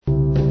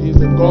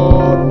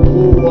God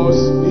who was,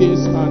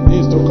 is, and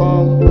is to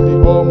come,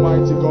 the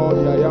Almighty God,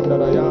 the I am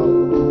that I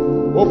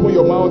am. Open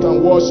your mouth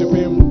and worship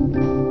Him.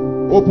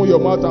 Open your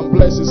mouth and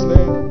bless His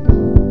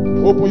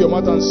name. Open your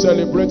mouth and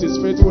celebrate His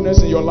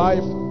faithfulness in your life,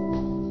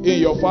 in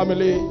your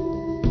family.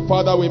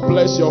 Father, we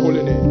bless your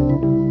holy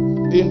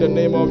name. In the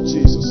name of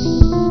Jesus,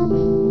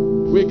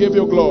 we give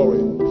you glory.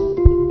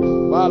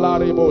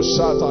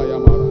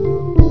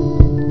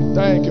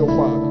 Thank you,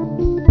 Father.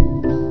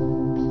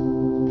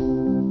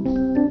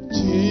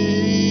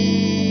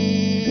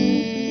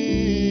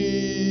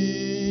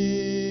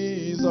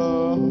 Jesus,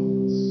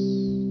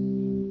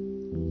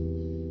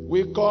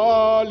 we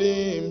call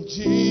Him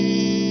Jesus,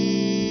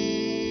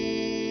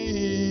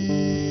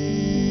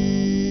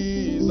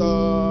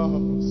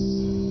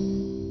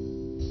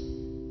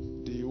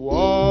 the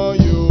one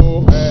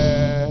you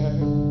have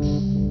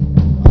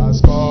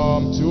has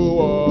come to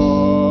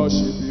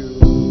worship you.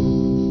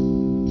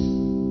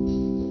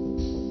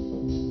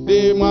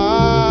 The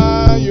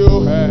man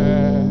you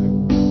have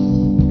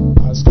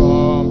has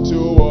come to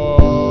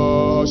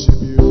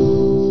worship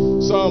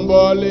you.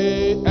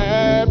 Somebody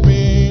help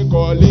me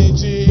calling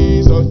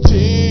Jesus,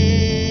 Jesus.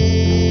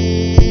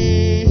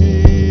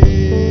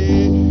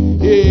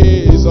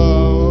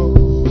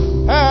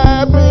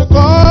 Help me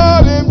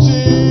call Him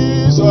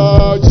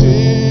Jesus,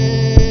 Jesus.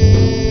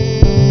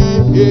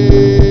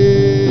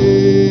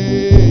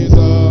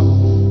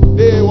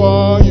 The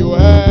one you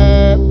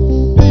have,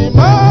 the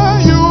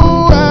man you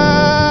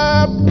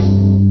have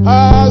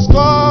has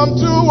come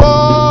to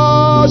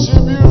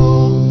worship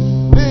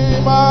you.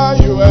 The man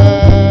you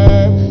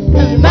have,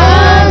 the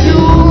man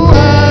you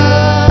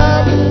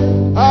have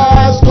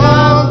has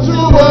come to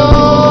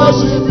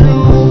worship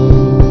you.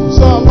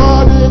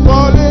 Somebody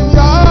call Him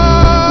Yahweh,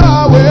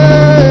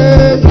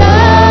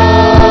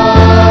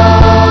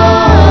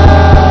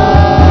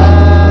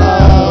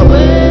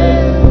 Yahweh.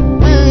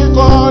 We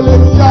call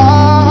Him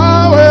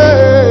Yahweh,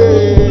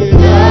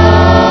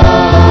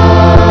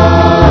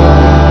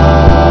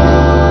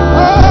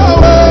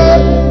 Yahweh.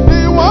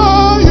 The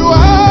one you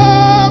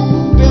have,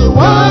 the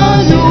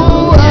one you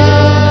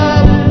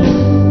have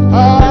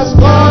has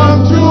come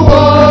to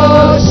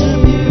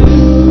worship you.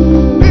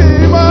 The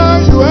man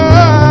you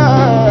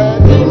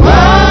have, the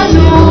man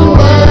you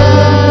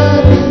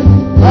have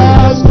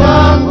has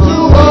come to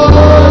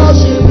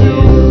worship you.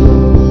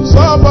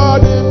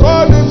 Somebody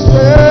call Him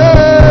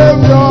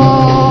Savior,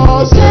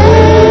 Savior.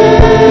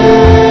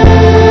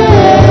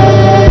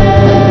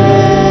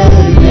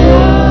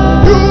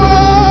 You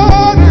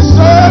are the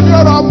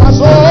Savior of my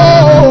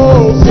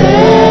soul, Savior.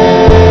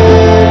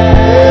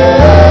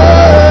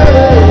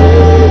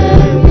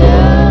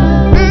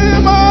 The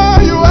man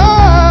you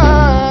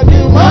have,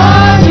 the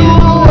man you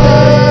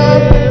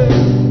have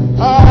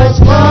has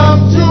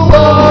come to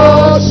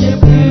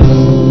worship you.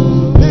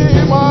 The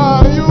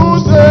man you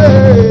say,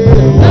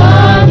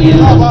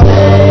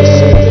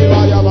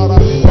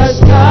 has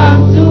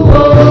come to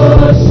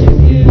worship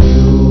you.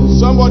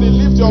 somebody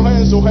lift your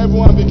hands to heaven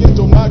and begin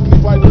to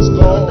magnify this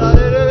God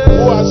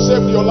who has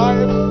saved your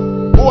life,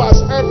 who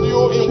has helped you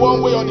in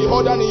one way or the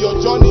other in your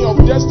journey of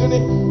destiny.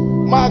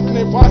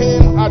 Magnify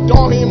Him,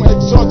 adore Him,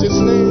 exalt His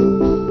name.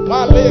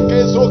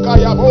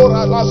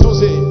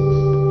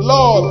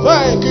 Lord,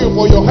 thank you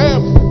for your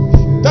help.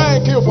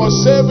 Thank you for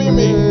saving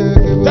me.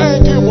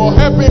 Thank you for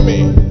helping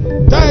me.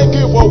 Thank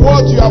you for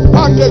what you have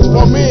packaged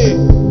for me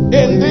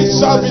in this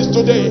service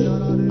today.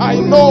 I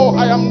know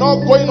I am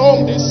not going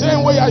home the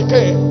same way I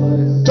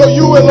came. To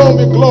you alone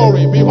be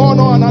glory, be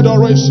honor and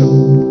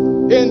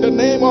adoration. In the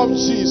name of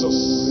Jesus.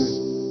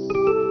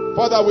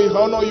 Father, we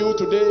honor you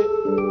today.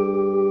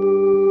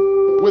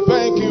 We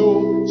thank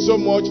you so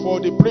much for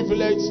the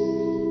privilege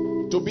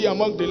to be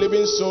among the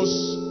living souls.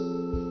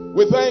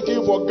 We thank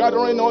you for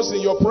gathering us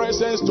in your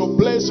presence to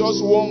bless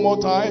us one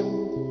more time.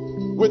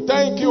 We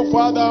thank you,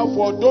 Father,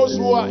 for those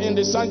who are in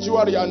the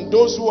sanctuary and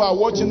those who are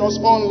watching us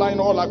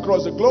online all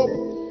across the globe.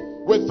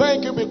 We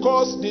thank you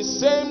because the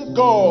same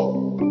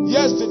God,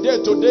 yesterday,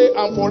 today,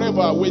 and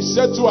forever, will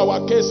settle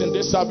our case in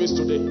this service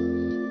today.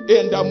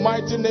 In the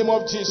mighty name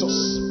of Jesus.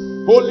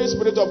 Holy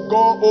Spirit of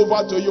God,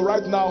 over to you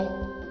right now.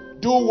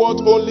 Do what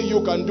only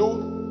you can do.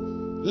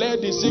 Let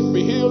the sick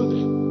be healed.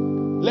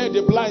 Let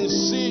the blind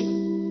see.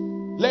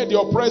 Let the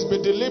oppressed be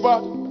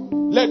delivered.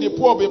 Let the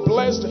poor be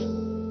blessed.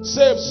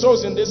 Save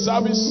souls in this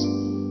service.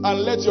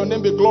 And let your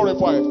name be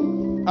glorified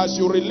as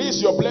you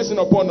release your blessing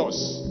upon us.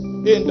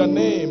 In the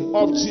name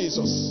of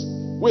Jesus.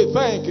 We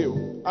thank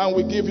you and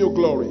we give you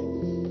glory.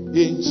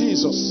 In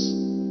Jesus'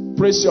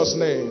 precious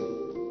name,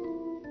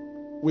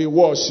 we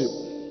worship.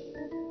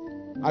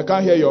 I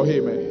can't hear your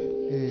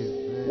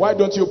amen. Why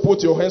don't you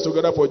put your hands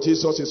together for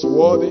Jesus is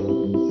worthy?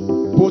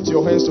 Put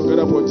your hands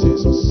together for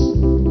Jesus.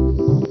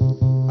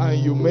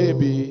 And you may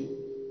be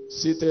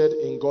seated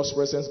in God's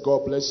presence.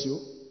 God bless you.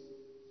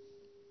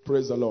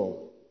 Praise the Lord.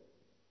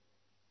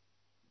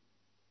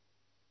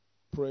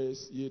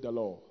 Praise ye the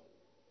Lord.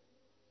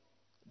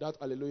 That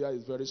hallelujah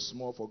is very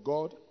small for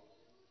God.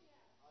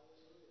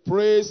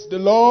 Praise the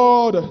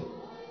Lord.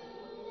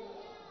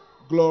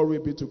 Glory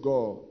be to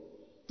God.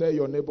 Tell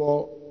your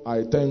neighbor,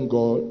 I thank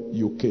God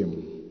you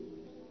came.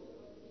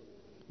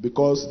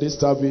 Because this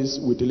service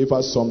will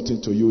deliver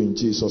something to you in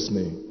Jesus'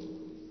 name.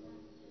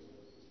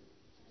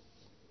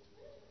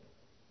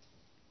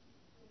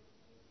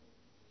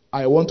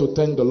 I want to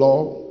thank the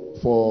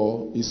Lord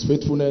for his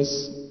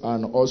faithfulness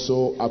and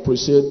also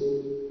appreciate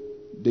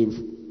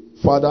the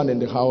father in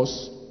the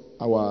house,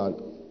 our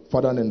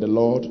father in the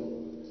Lord,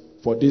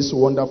 for this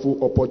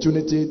wonderful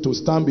opportunity to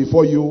stand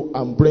before you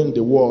and bring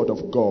the word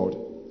of God.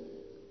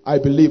 I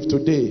believe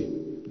today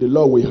the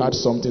Lord will add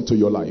something to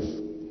your life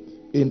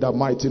in the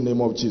mighty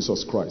name of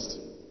Jesus Christ.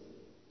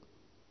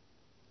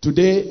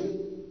 Today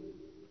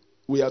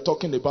we are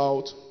talking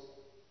about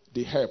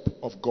the help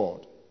of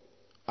God,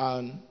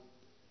 and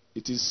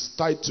it is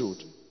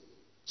titled,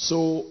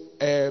 So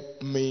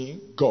Help Me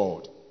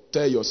God.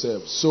 Tell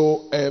yourself,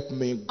 so help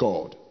me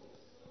God.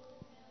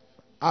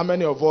 How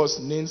many of us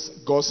needs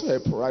God's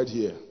help right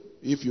here?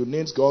 If you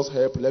need God's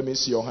help, let me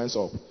see your hands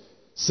up.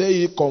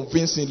 Say it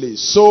convincingly,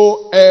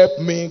 so help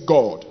me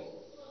God.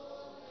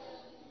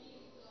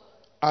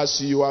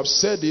 As you have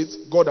said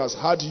it, God has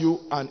heard you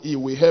and he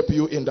will help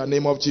you in the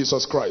name of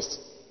Jesus Christ.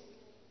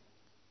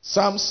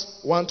 Psalms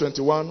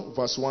 121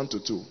 verse 1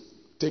 to 2.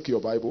 Take your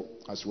Bible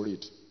as we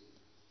read.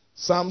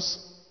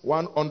 Psalms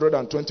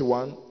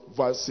 121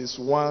 verses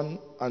 1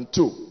 and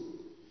 2.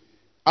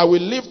 I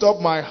will lift up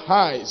my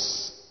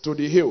eyes to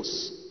the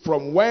hills.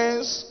 From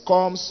whence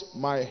comes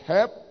my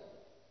help?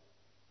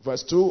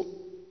 Verse 2.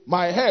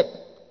 My help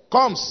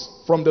comes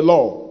from the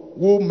Lord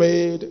who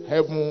made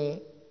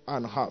heaven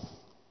and earth.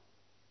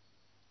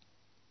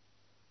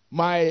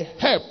 My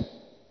help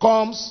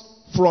comes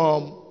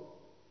from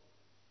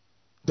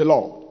the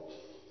Lord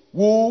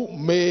who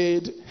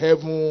made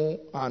heaven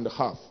and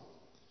earth.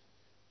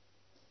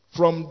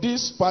 From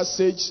this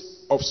passage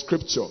of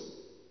scripture,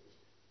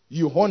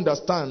 you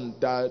understand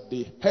that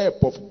the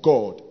help of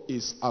God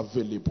is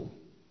available.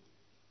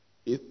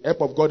 The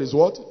help of God is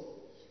what?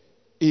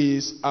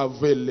 Is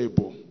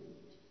available.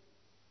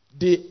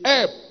 The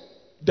help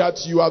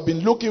that you have been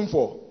looking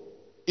for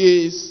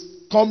is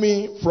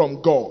coming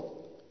from God.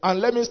 And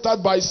let me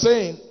start by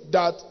saying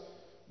that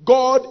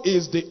God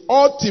is the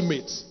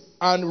ultimate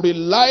and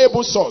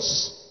reliable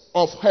source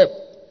of help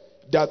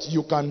that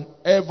you can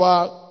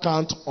ever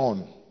count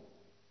on.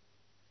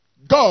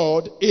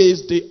 God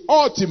is the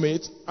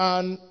ultimate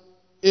and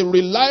a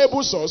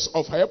reliable source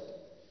of help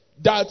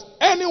that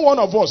any one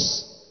of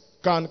us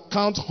can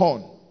count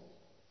on.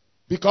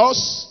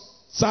 Because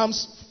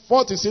Psalms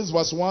 46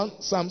 verse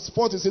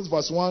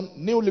 1,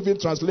 New Living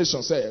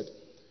Translation said,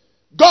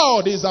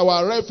 God is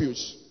our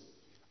refuge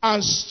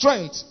and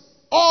strength,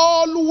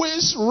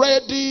 always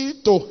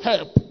ready to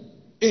help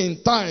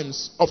in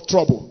times of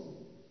trouble.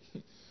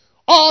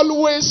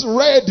 Always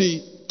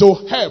ready to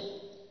help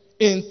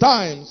in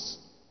times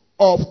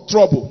of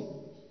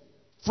trouble.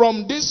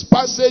 From this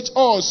passage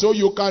also,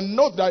 you can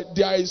note that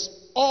there is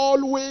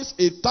always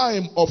a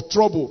time of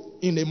trouble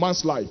in a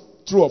man's life.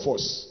 True of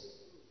us.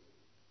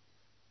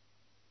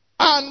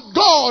 And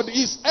God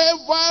is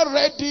ever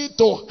ready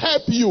to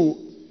help you.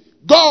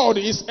 God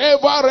is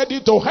ever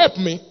ready to help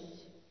me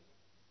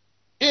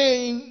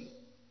in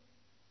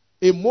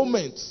a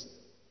moment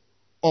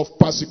of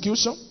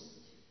persecution,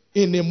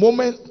 in a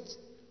moment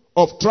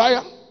of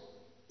trial,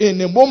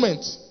 in a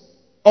moment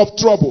of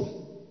trouble.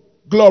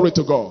 Glory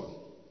to God.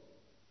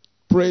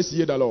 Praise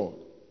ye the Lord.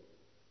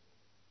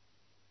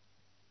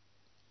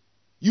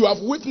 You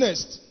have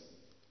witnessed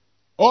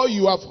or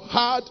you have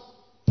heard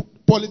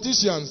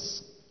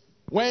politicians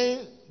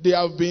when they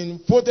have been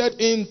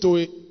voted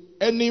into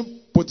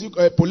any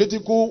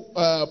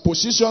political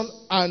position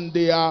and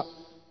they are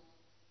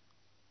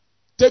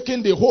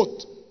taking the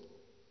oath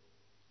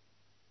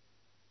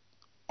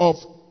of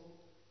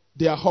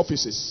their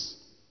offices.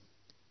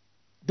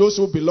 Those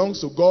who belong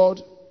to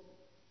God,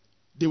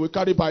 they will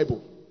carry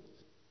Bible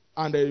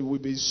and they will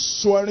be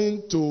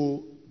swearing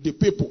to the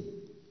people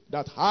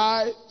that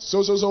I,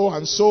 so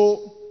and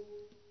so,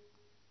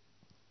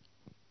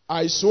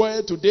 I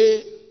swear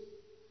today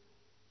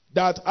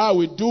that I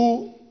will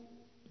do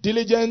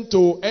diligent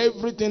to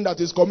everything that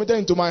is committed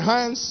into my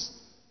hands.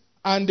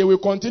 And they will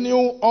continue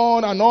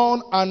on,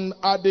 and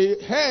at the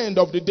end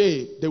of the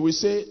day, they will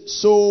say,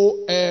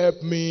 so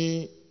help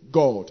me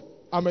God.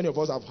 How many of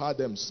us have heard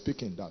them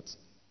speaking that?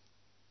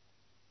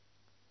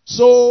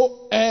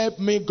 So help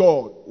me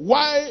God.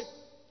 Why?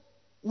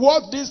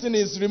 What this thing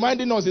is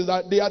reminding us is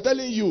that they are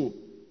telling you,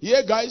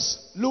 here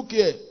guys, look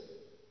here.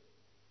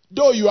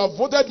 Though you have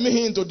voted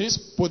me into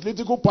this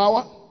political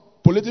power,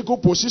 political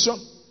position,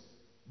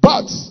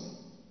 but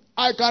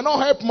I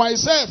cannot help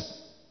myself.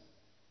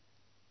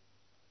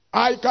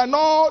 I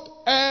cannot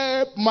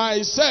help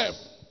myself.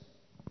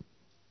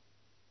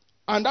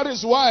 And that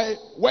is why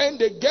when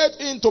they get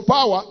into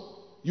power,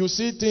 you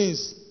see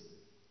things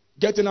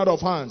getting out of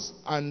hands.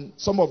 And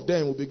some of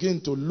them will begin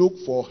to look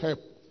for help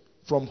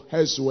from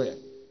elsewhere.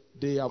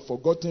 They have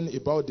forgotten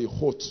about the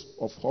oath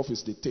of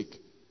office they take.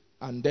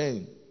 And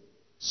then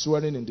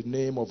swearing in the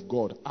name of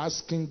God,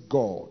 asking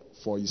God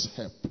for his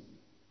help.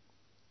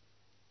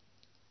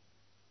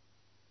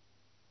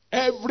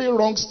 Every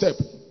wrong step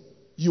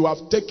you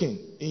have taken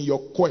in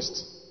your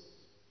quest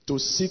to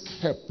seek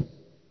help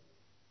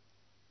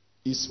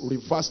is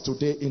reversed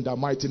today in the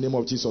mighty name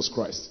of Jesus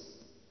Christ.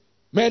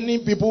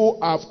 Many people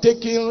have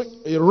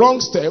taken wrong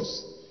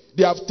steps.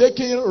 They have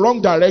taken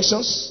wrong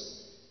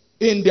directions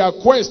in their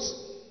quest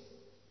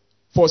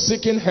for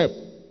seeking help.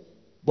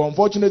 But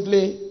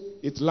unfortunately,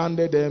 it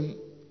landed them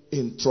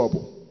in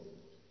trouble.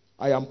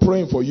 I am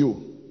praying for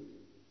you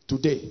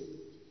today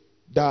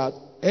that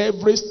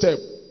every step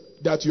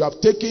that you have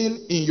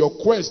taken in your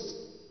quest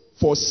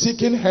for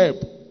seeking help,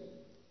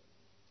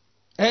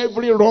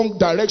 every wrong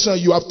direction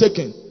you have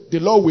taken, the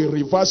Lord will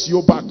reverse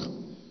you back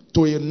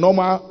to a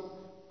normal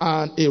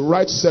and a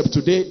right step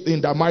today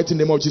in the mighty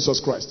name of Jesus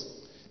Christ.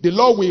 The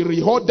Lord will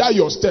reorder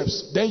your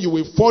steps. Then you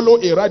will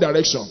follow a right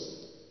direction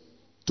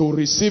to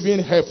receiving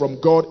help from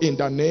God in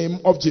the name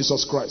of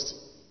Jesus Christ.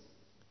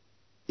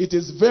 It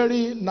is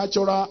very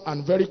natural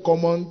and very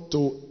common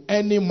to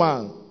any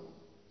man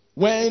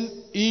when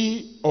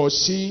he or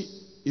she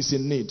is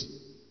in need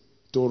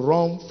to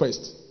run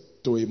first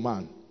to a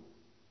man.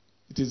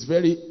 It is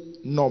very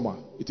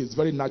normal. It is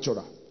very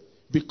natural.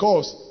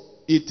 Because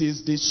it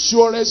is the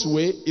surest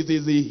way, it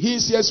is the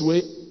easiest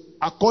way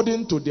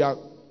according to their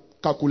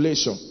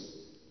calculation.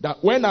 That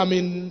when I'm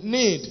in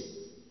need,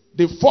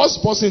 the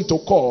first person to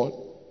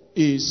call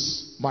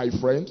is my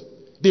friend.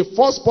 The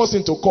first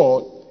person to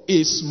call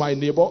is my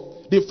neighbor.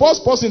 The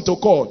first person to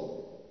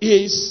call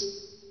is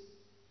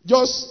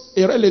just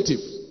a relative.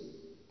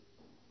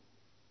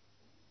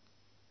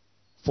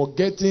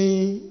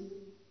 Forgetting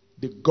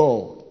the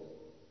God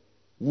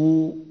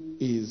who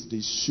is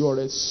the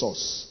surest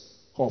source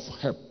of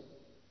help.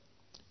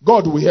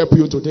 God will help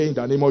you today in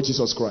the name of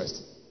Jesus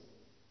Christ.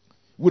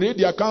 We read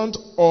the account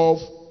of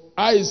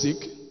Isaac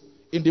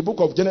in the book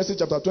of Genesis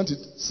chapter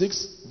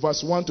 26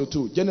 verse 1 to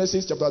 2.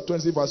 Genesis chapter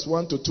 20 verse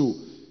 1 to 2.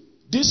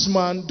 This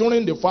man,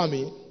 during the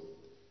famine,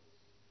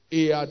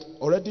 he had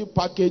already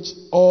packaged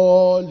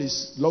all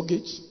his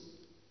luggage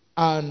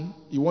and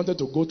he wanted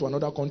to go to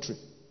another country.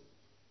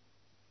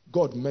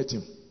 God met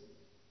him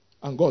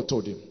and God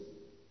told him,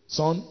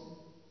 son,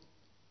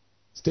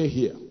 stay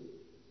here,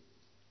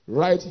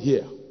 right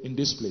here in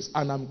this place,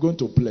 and I'm going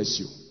to bless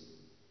you.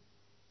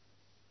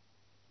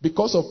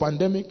 Because of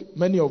pandemic,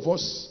 many of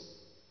us,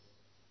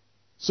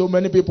 so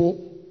many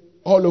people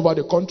all over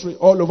the country,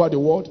 all over the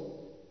world,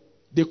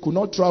 they could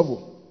not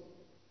travel.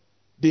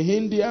 The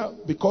India,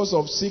 because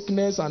of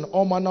sickness and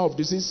all manner of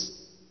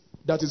disease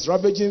that is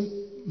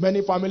ravaging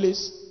many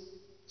families,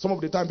 some of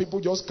the time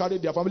people just carry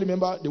their family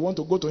member, they want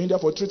to go to India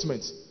for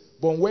treatment.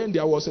 But when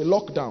there was a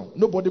lockdown,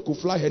 nobody could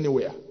fly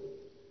anywhere.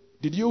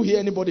 Did you hear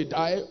anybody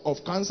die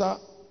of cancer,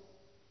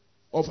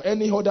 of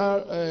any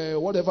other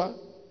whatever?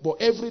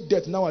 But every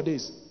death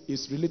nowadays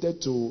is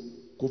related to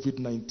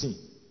COVID-19.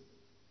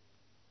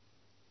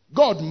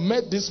 God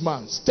met this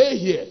man. Stay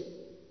here.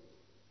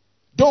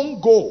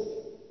 Don't go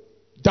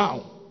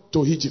down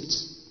to Egypt.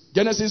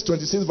 Genesis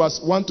 26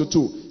 verse 1 to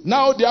 2.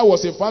 Now there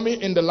was a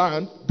famine in the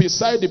land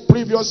beside the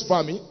previous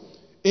famine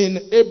in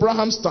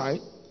Abraham's time.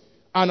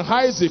 And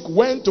Isaac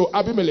went to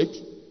Abimelech,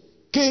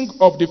 king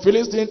of the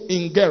Philistines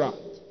in Gerar.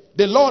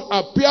 The Lord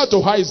appeared to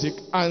Isaac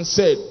and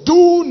said,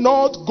 do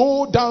not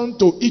go down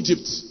to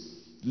Egypt.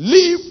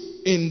 Live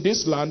in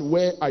this land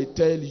where I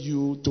tell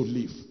you to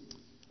live.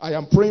 I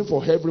am praying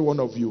for every one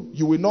of you.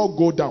 You will not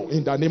go down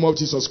in the name of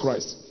Jesus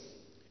Christ.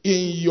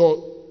 In your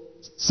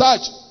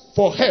search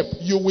for help,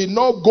 you will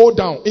not go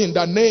down in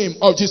the name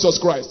of Jesus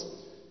Christ.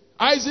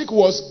 Isaac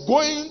was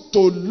going to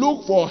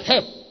look for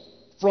help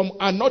from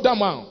another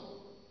man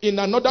in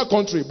another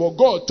country, but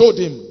God told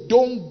him,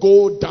 don't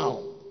go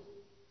down.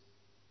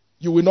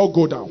 You will not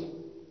go down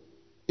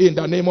in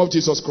the name of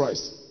Jesus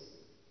Christ.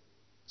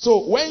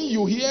 So when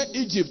you hear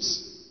Egypt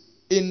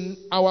in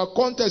our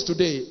context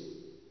today,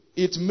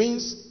 it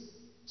means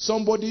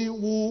somebody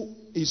who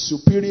is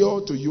superior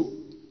to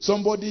you,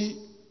 somebody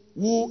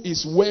who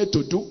is well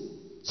to do,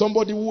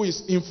 somebody who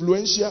is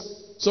influential,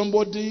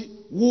 somebody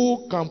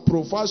who can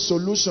provide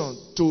solution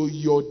to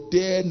your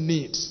dire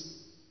needs.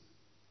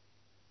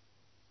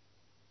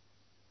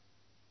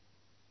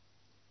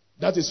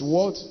 That is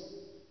what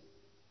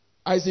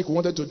Isaac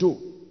wanted to do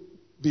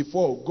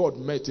before God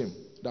met him.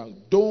 Now,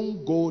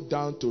 don't go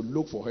down to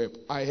look for help.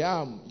 I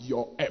am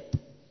your help.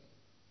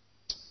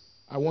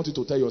 I want you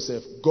to tell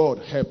yourself, God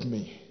help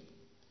me.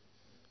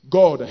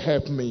 God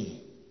help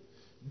me.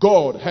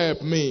 God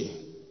help me.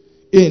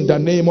 In the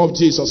name of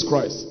Jesus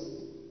Christ.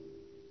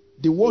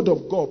 The word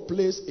of God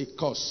places a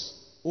curse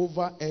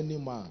over any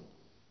man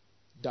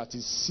that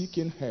is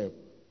seeking help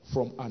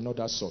from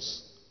another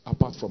source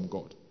apart from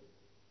God.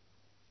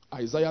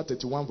 Isaiah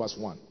 31 verse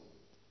 1.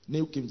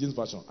 New King James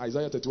Version.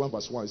 Isaiah 31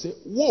 verse 1. It says,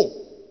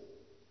 woe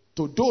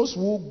to those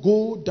who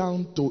go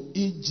down to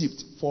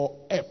Egypt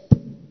for help.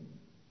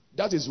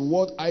 That is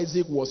what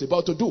Isaac was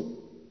about to do.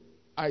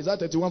 Isaiah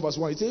 31 verse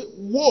 1. It says,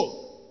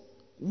 woe.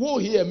 Woe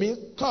here means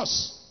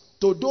curse.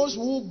 To those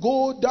who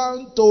go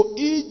down to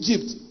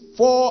Egypt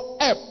for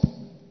help.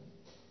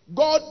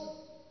 God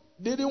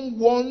didn't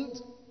want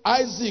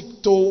Isaac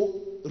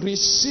to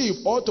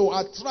receive or to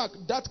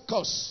attract that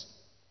curse.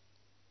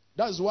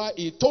 That's why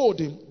he told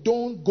him,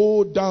 don't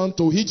go down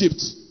to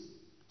Egypt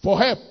for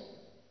help.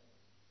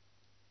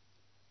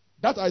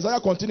 That Isaiah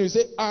continues, he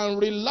said, and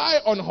rely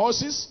on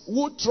horses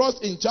who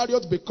trust in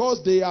chariots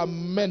because they are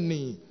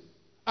many,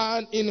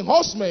 and in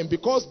horsemen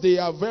because they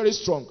are very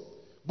strong,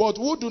 but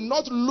who do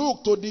not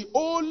look to the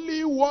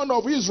Holy One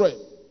of Israel,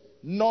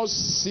 nor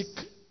seek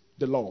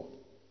the Lord.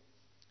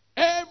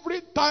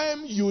 Every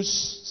time you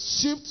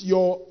shift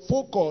your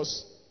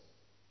focus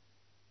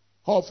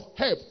of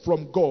help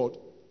from God,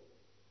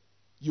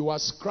 you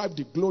ascribe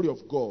the glory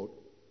of God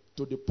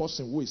to the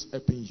person who is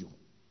helping you.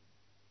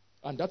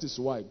 And that is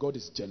why God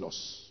is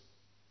jealous.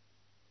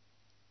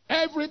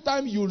 Every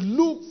time you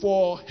look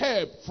for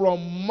help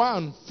from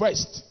man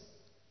first,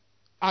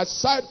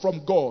 aside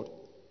from God,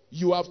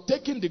 you have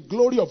taken the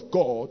glory of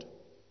God,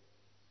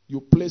 you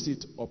place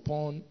it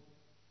upon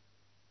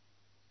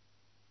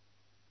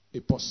a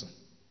person.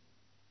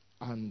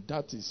 And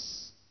that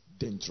is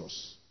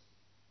dangerous.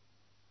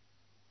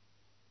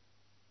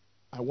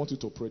 I want you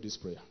to pray this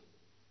prayer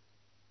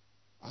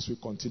as we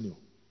continue.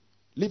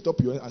 Lift up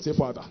your hand and say,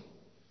 Father,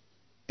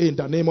 in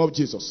the name of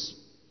Jesus,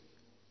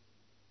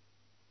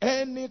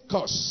 any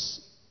curse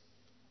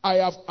I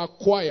have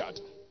acquired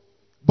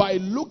by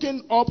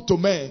looking up to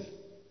men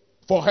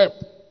for help,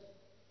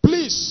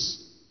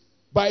 please,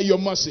 by your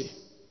mercy,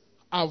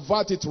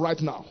 avert it right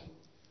now.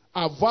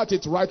 Avert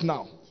it right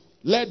now.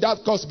 Let that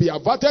curse be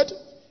averted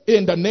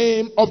in the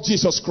name of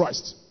Jesus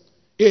Christ.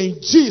 In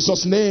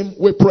Jesus' name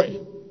we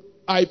pray.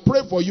 I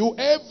pray for you,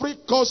 every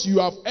curse you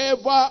have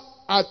ever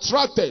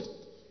attracted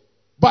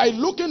by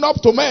looking up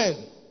to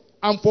men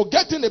and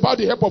forgetting about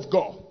the help of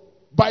God,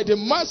 by the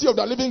mercy of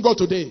the living God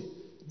today,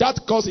 that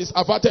curse is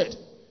averted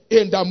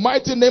in the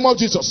mighty name of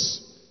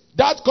Jesus.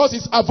 That curse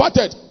is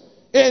averted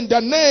in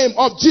the name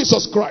of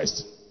Jesus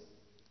Christ.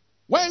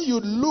 When you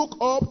look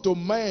up to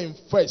men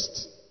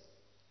first,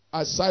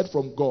 aside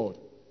from God,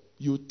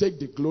 you take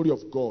the glory of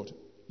God,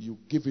 you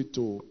give it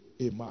to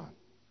a man.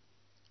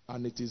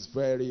 And it is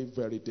very,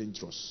 very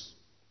dangerous.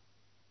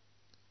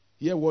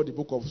 Hear what the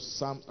book of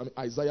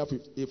Isaiah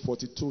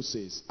 42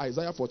 says.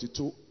 Isaiah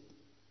 42,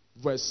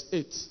 verse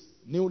 8,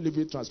 New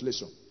Living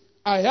Translation.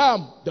 I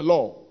am the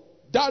Lord.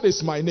 That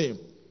is my name.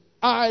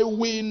 I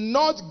will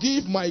not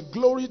give my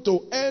glory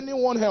to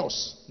anyone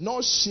else,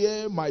 nor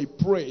share my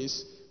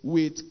praise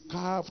with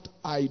carved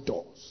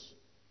idols.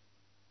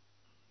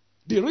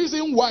 The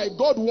reason why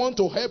God wants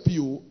to help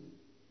you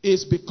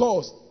is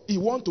because He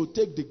wants to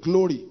take the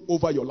glory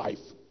over your life.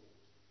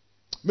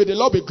 May the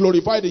Lord be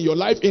glorified in your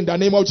life in the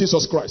name of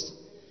Jesus Christ.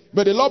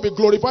 May the Lord be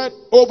glorified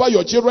over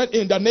your children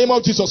in the name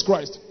of Jesus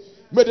Christ.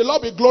 May the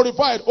Lord be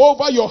glorified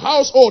over your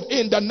household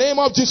in the name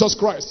of Jesus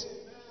Christ.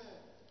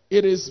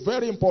 It is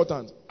very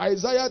important.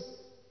 Isaiah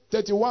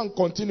 31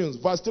 continues.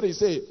 Verse 3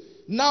 says,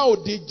 now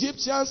the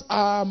Egyptians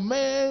are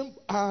men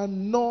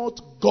and not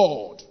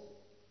God.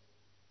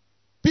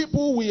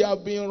 People we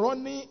have been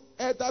running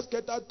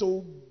scatter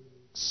to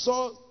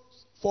source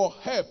for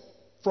help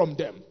from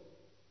them.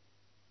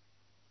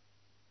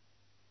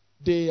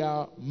 They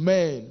are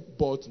men,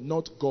 but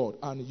not God.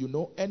 And you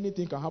know,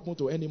 anything can happen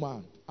to any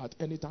man at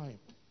any time.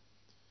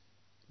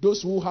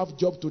 Those who have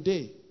job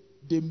today,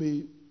 they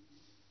may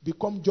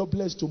become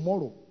jobless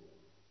tomorrow.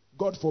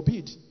 God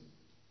forbid.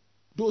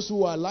 Those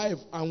who are alive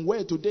and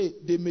well today,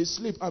 they may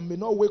sleep and may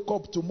not wake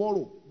up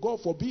tomorrow.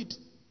 God forbid.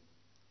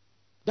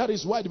 That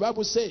is why the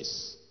Bible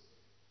says,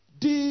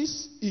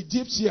 these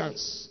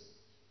Egyptians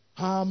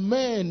are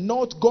men,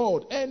 not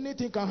God.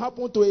 Anything can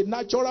happen to a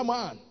natural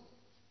man.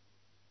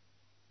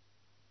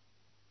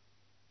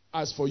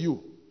 As for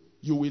you,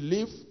 you will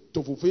live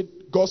to fulfill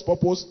God's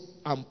purpose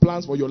and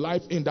plans for your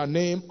life in the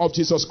name of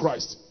Jesus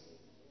Christ.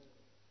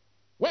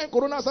 When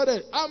Corona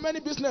started, how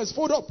many businesses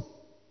folded up?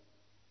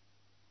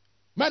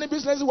 Many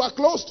businesses were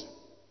closed.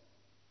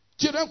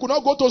 Children could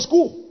not go to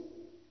school.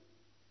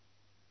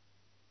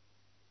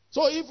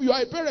 So if you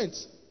are a parent,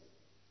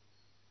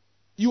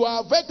 you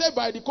are affected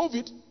by the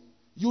COVID,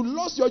 you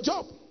lost your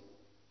job.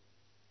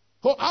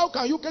 So how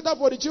can you cater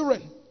for the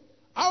children?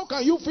 How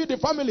can you feed the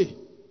family?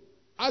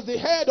 As the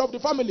head of the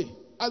family,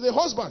 as a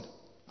husband,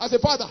 as a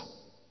father.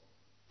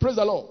 Praise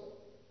the Lord.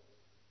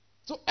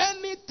 So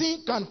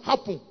anything can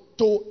happen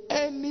to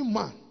any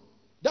man.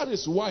 That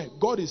is why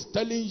God is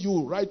telling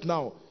you right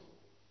now,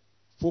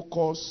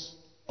 focus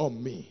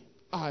on me.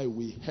 I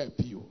will help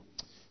you.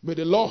 May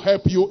the Lord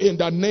help you in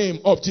the name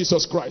of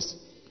Jesus Christ.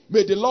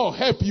 May the Lord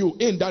help you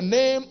in the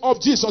name of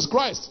Jesus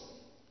Christ.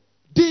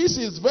 This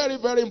is very,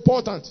 very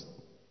important.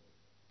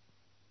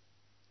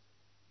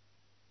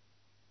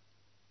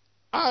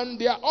 And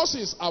their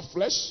horses are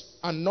flesh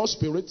and not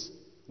spirit.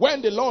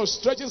 When the Lord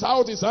stretches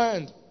out his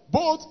hand,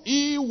 both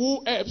he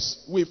who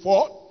helps will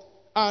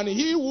fall, and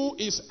he who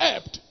is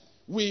helped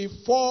will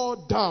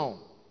fall down.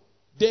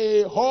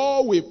 They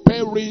all will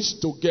perish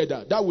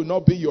together. That will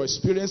not be your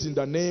experience in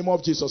the name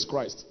of Jesus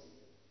Christ.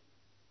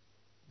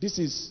 This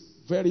is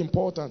very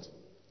important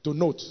to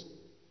note.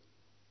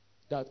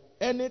 That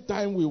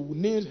anytime we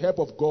need help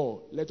of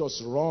God, let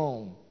us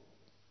run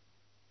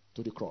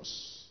to the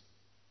cross.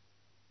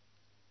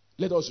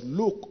 Let us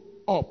look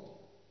up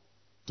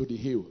to the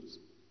hills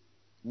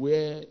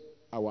where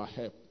our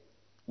help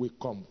will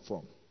come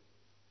from.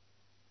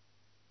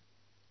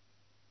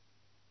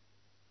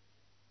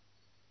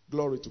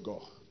 Glory to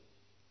God.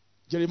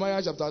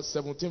 Jeremiah chapter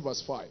 17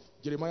 verse 5.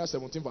 Jeremiah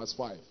 17 verse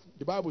 5.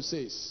 The Bible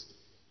says,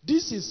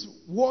 this is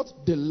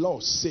what the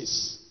Lord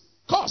says.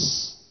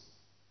 Cursed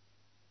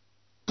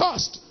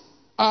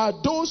are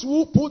those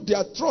who put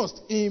their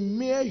trust in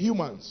mere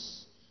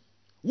humans,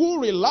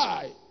 who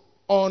rely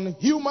on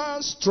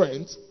human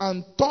strength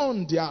and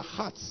turn their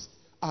hearts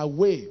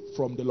away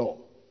from the Lord.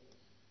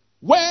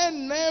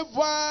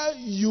 Whenever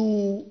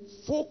you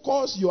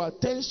focus your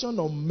attention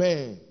on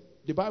men,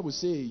 the Bible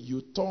says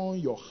you turn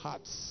your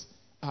hearts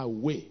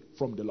away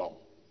from the Lord.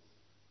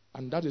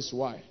 And that is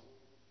why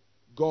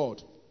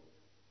God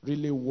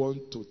really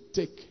wants to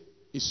take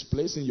his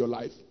place in your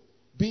life.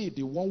 Be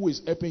the one who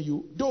is helping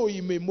you. Though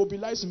he may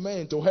mobilize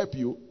men to help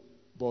you,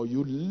 but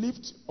you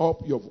lift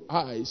up your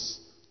eyes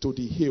to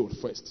the hill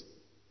first.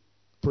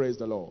 Praise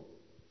the Lord.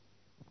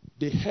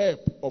 The help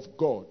of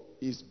God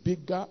is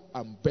bigger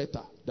and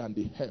better than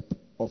the help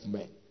of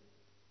men.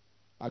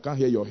 I can't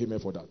hear your amen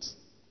for that.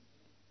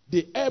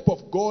 The help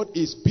of God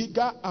is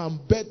bigger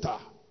and better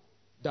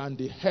than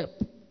the help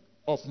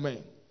of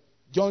men.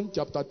 John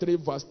chapter 3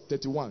 verse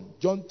 31.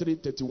 John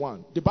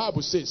 3:31. The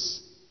Bible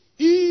says,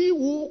 he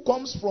who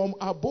comes from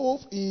above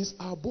is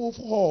above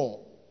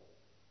all.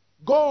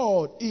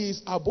 God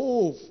is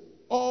above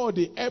all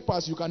the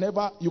helpers you can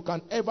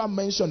ever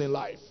mention in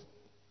life.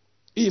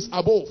 He is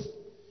above.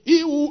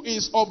 He who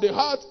is of the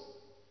heart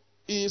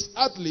is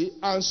earthly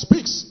and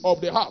speaks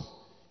of the heart.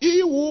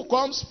 He who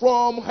comes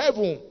from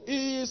heaven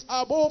is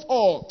above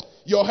all.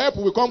 Your help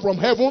will come from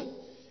heaven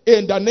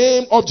in the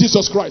name of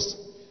Jesus Christ.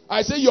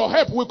 I say your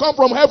help will come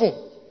from heaven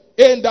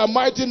in the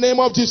mighty name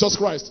of Jesus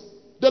Christ.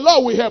 The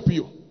Lord will help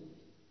you.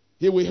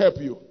 He will help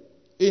you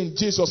in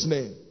Jesus'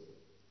 name.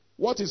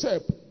 What is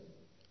help?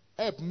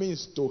 Help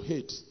means to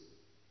hate,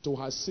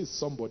 to assist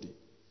somebody,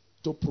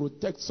 to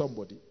protect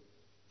somebody,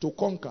 to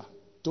conquer,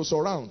 to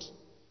surround.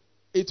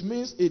 It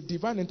means a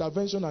divine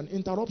intervention and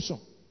interruption.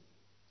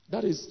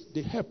 That is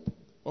the help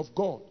of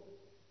God.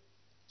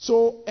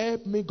 So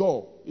help me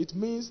God. It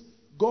means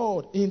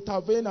God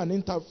intervene and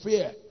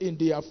interfere in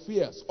the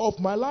affairs of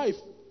my life.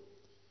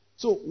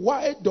 So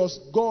why does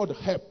God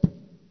help?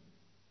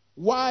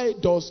 Why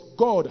does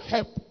God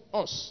help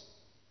us?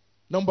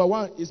 Number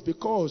one is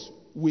because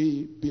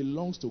we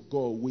belong to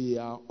God. We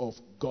are of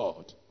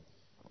God.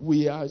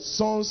 We are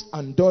sons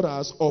and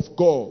daughters of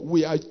God.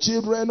 We are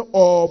children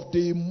of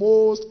the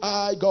Most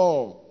High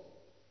God.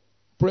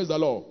 Praise the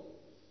Lord.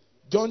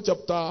 John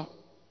chapter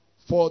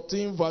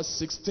 14 verse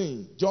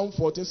 16. John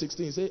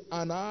 14:16 says,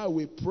 and I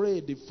will pray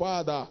the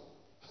Father.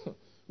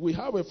 We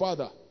have a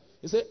Father.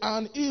 He said,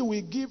 and he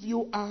will give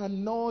you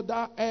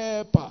another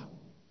helper,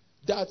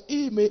 that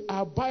he may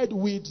abide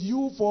with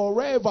you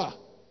forever.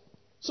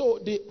 So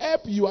the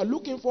help you are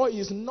looking for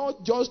is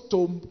not just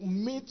to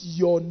meet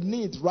your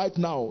need right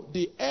now.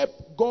 The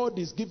help God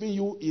is giving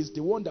you is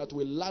the one that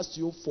will last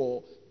you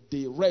for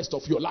the rest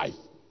of your life.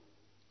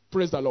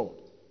 Praise the Lord.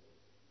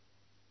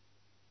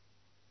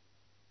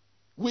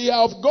 We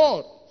are of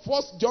God.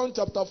 1 John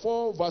chapter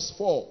 4 verse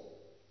 4.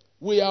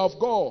 We are of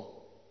God,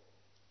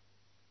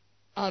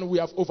 and we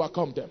have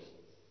overcome them.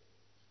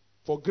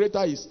 For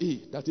greater is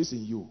he that is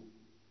in you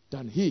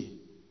than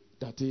he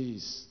that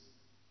is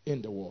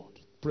in the world.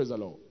 Praise the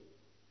Lord.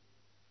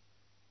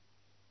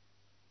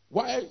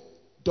 Why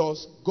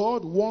does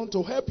God want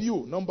to help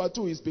you? Number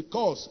two is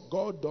because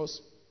God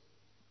does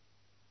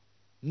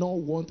not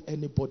want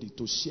anybody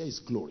to share his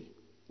glory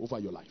over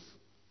your life.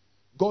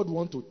 God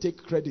wants to take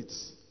credit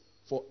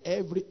for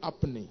every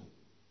happening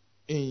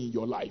in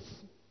your life.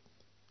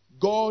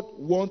 God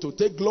wants to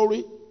take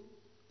glory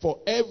for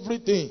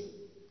everything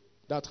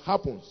that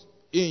happens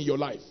in your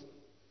life.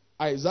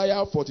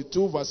 Isaiah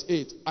 42 verse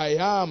 8. I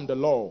am the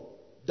Lord,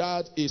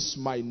 that is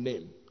my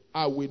name.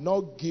 I will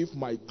not give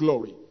my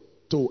glory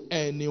to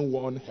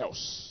anyone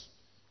else.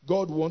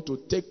 God wants to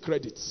take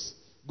credits.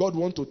 God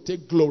wants to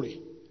take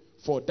glory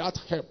for that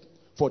help,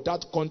 for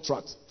that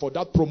contract, for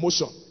that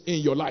promotion in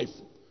your life,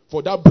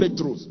 for that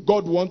breakthroughs.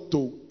 God wants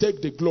to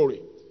take the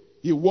glory.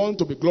 He wants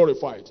to be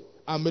glorified.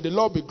 And may the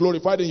Lord be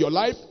glorified in your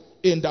life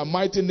in the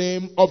mighty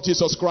name of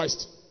Jesus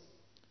Christ.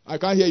 I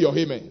can't hear your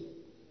amen.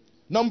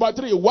 Number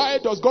three, why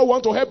does God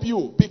want to help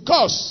you?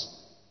 Because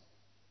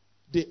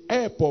the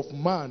help of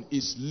man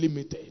is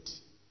limited.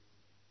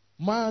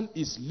 Man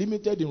is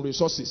limited in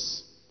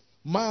resources.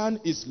 Man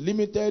is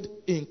limited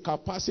in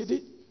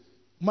capacity.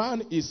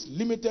 Man is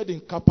limited in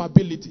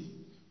capability.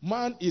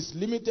 Man is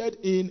limited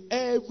in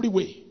every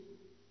way.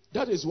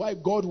 That is why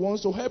God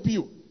wants to help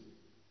you.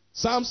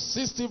 Psalm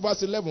 60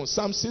 verse 11.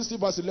 Psalm 60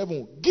 verse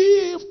 11.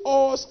 Give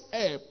us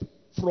help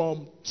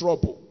from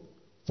trouble,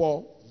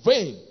 for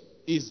vain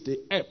is the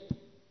help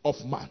of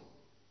man.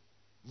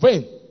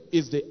 Vain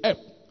is the help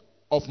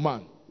of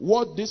man.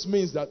 What this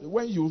means, that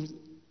when you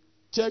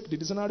check the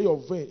dictionary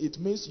of vain, it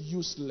means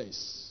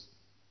useless.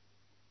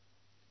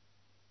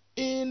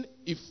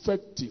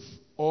 ineffective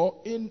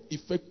or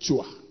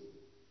ineffectual.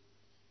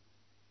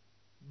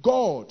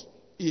 God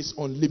is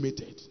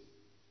unlimited.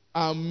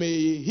 And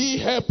may He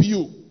help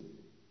you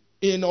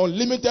in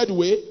unlimited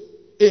way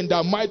in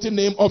the mighty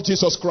name of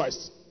Jesus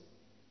Christ.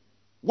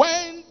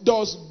 When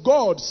does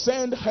God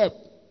send help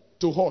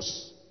to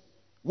us?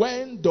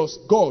 When does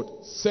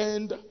God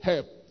send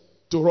help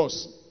to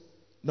us?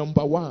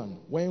 Number one,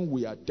 when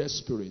we are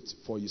desperate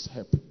for His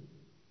help.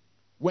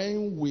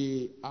 When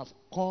we have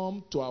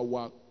come to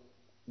our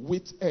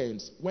wit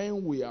ends,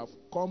 when we have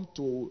come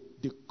to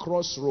the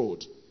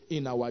crossroad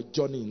in our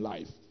journey in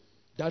life,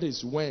 that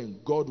is when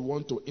God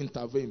wants to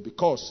intervene,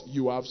 because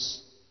you have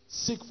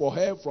seek for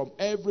help from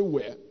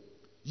everywhere.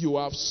 You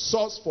have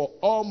sought for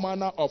all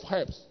manner of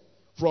help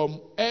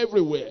from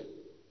everywhere,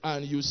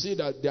 and you see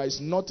that there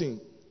is nothing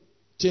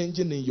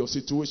changing in your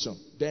situation.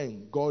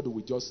 Then God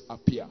will just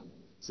appear.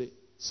 Say,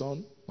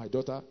 son, my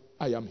daughter,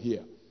 I am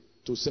here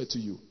to say to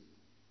you.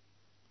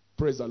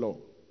 Praise the Lord.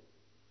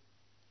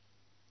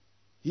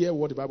 Hear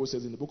what the Bible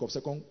says in the book of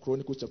 2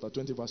 Chronicles chapter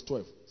 20 verse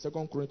 12.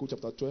 2 Chronicles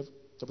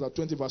chapter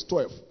 20 verse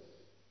 12.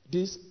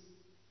 This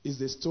is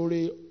the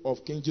story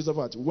of King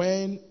Jehoshaphat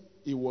when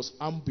he was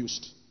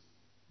ambushed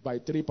by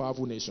 3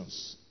 powerful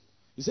nations.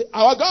 He said,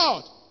 our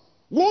God,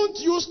 won't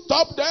you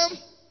stop them?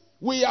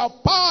 We are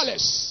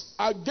powerless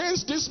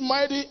against this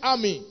mighty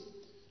army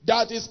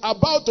that is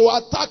about to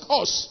attack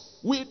us.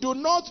 We do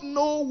not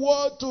know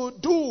what to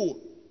do,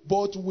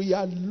 but we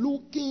are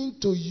looking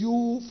to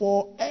you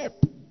for help.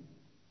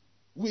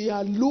 We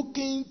are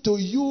looking to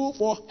you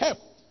for help.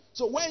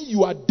 So when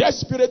you are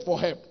desperate for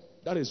help,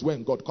 that is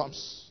when God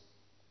comes.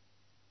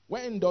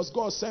 When does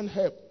God send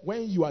help?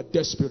 When you are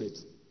desperate.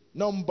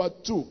 Number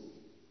 2,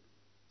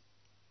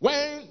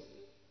 when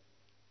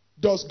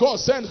does God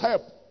send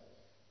help?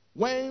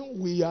 When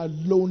we are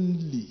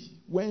lonely.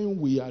 When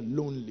we are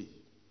lonely.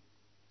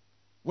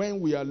 When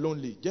we are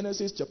lonely.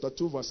 Genesis chapter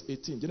 2 verse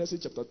 18.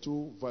 Genesis chapter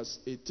 2 verse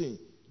 18.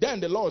 Then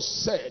the Lord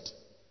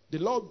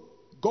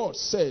God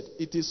said,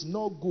 it is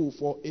not good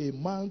for a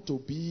man to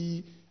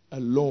be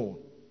alone.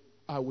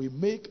 I will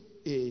make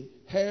a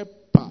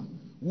helper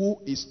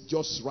who is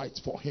just right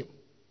for him.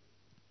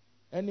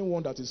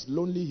 Anyone that is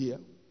lonely here,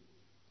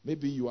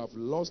 maybe you have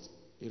lost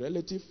a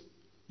relative,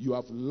 you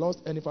have lost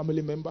any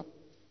family member,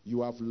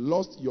 you have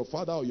lost your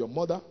father or your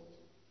mother,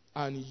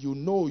 and you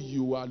know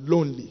you are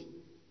lonely.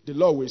 The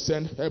Lord will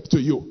send help to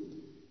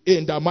you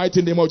in the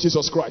mighty name of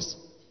Jesus Christ.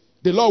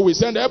 The Lord will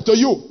send help to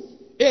you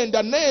in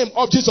the name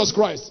of Jesus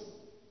Christ.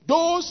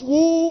 Those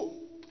who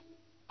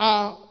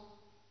are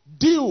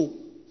due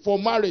for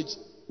marriage,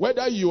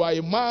 whether you are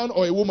a man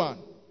or a woman,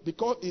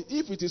 because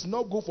if it is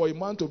not good for a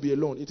man to be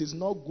alone, it is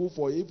not good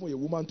for even a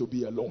woman to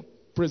be alone.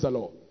 Praise the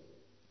Lord.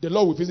 The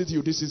Lord will visit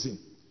you this season.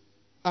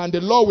 And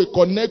the Lord will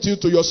connect you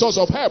to your source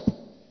of help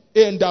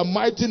in the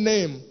mighty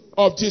name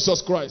of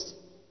Jesus Christ.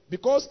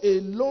 Because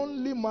a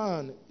lonely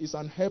man is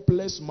an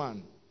helpless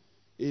man.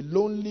 A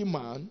lonely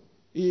man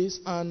is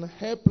an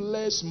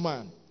helpless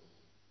man.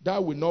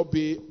 That will not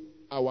be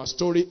our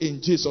story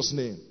in Jesus'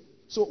 name.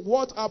 So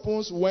what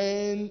happens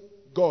when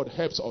God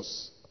helps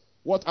us?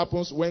 What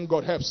happens when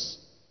God helps?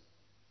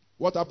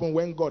 What happens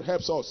when God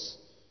helps us?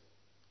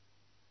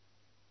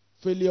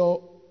 Failure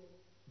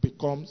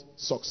becomes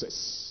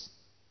success.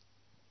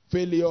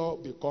 Failure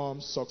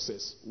becomes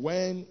success.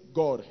 When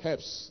God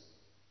helps,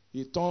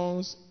 He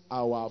turns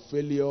our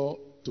failure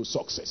to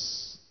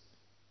success.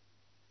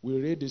 We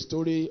read the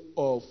story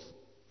of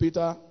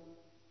Peter.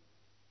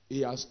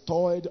 He has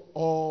toiled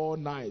all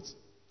night.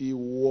 He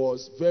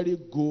was very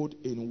good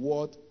in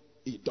what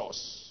he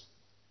does.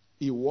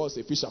 He was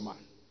a fisherman.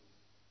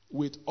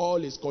 With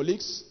all his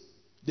colleagues,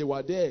 they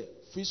were there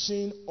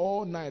fishing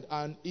all night,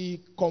 and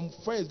he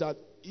confessed that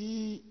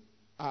he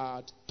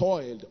had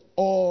toiled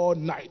all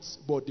night,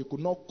 but they could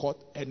not catch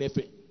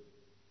anything.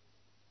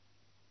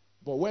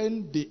 But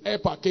when the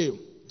helper came,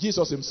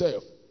 Jesus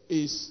himself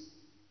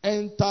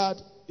entered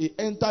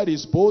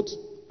his boat,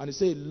 and he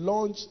said,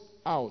 launch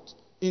out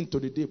into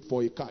the deep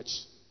for a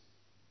catch.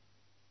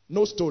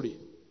 No story.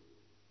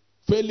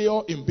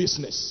 Failure in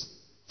business.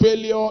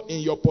 Failure in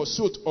your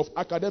pursuit of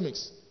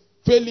academics.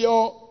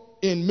 Failure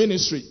in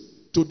ministry.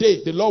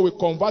 Today, the Lord will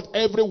convert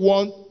every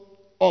one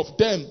of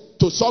them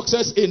to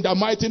success in the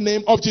mighty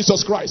name of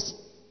Jesus Christ.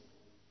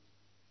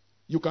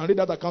 You can read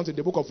that account in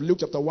the book of Luke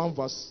chapter 5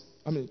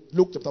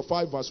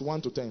 verse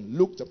 1 to 10.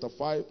 Luke chapter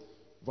 5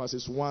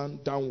 verses 1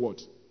 downward.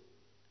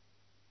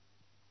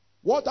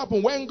 What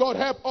happens when God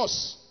helps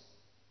us?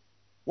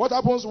 What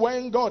happens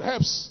when God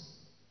helps?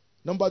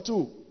 Number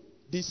 2,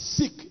 the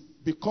sick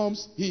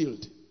becomes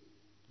healed.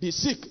 The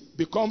sick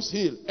becomes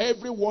healed.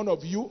 Every one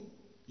of you,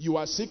 you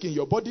are sick in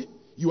your body,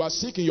 you are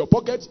sick in your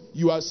pocket,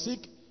 you are sick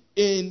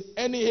in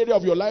any area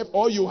of your life,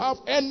 or you have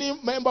any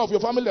member of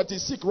your family that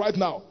is sick right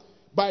now.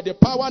 By the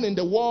power and in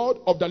the word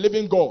of the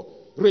living God,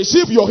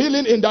 receive your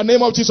healing in the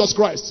name of Jesus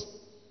Christ.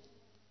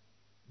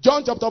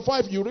 John chapter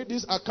 5, you read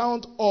this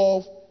account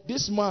of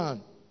this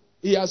man.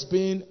 He has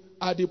been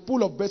at the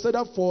pool of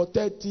Bethesda for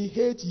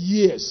 38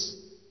 years.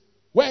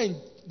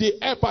 When the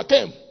helper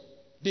came,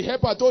 the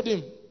helper told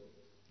him,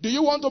 Do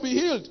you want to be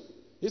healed?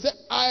 He said,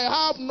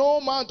 I have no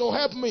man to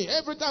help me.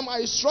 Every time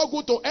I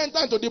struggle to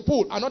enter into the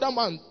pool, another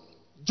man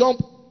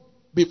jump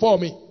before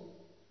me.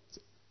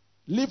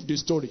 Leave the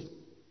story.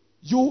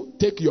 You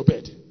take your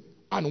bed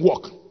and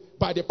walk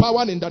by the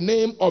power in the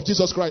name of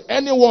Jesus Christ.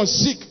 Anyone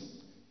sick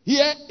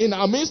here in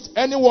our midst,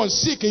 anyone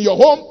sick in your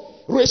home,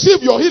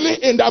 receive your healing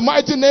in the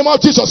mighty name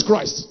of Jesus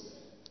Christ.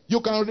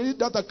 You can read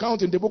that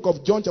account in the book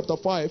of John chapter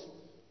 5,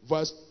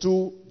 verse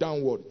 2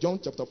 downward. John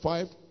chapter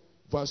 5,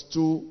 verse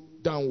 2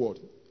 downward.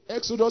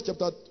 Exodus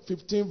chapter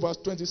 15, verse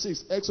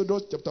 26.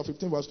 Exodus chapter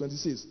 15, verse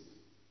 26.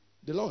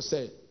 The Lord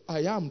said, I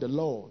am the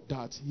Lord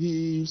that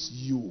heals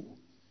you.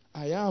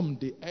 I am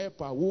the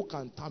helper who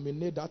can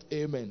terminate that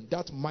ailment,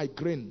 that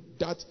migraine,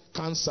 that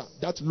cancer,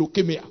 that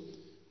leukemia.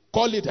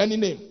 Call it any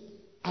name.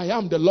 I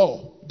am the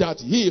Lord that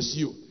heals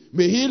you.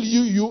 May he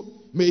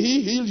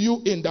heal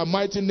you in the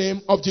mighty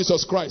name of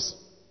Jesus Christ.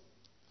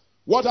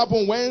 What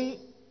happened when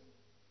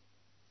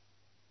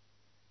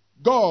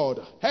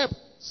God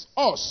helps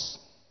us?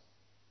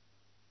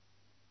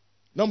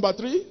 Number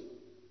 3,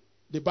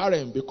 the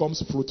barren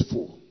becomes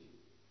fruitful.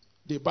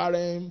 The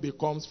barren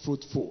becomes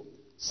fruitful.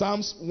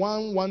 Psalms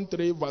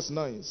 113 verse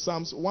 9.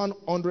 Psalms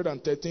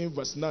 113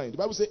 verse 9. The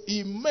Bible says,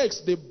 he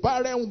makes the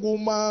barren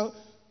woman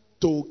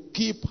to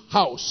keep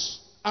house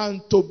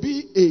and to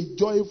be a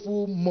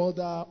joyful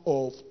mother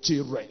of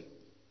children.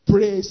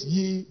 Praise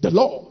ye the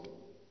Lord.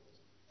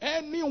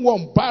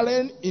 Anyone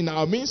barren in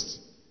our midst,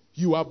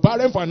 you are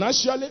barren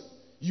financially,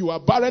 you are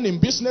barren in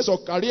business or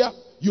career,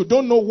 you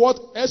don't know what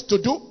else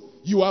to do,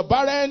 you are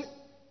barren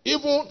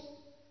even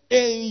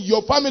in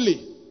your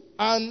family,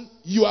 and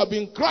you have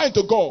been crying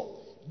to God.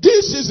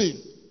 This season,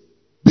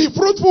 be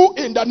fruitful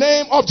in the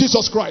name of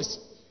Jesus Christ.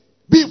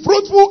 Be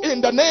fruitful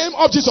in the name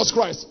of Jesus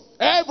Christ.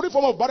 Every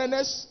form of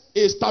barrenness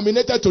is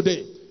terminated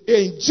today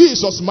in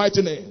Jesus'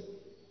 mighty name.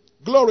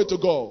 Glory to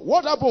God.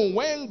 What happened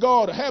when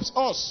God helps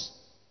us?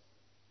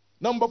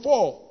 Number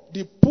 4,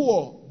 the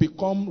poor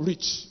become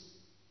rich.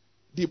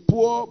 The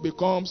poor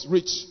becomes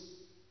rich.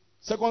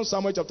 2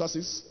 Samuel chapter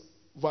 6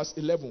 verse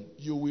 11.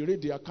 You will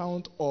read the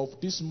account of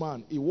this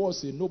man. He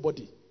was a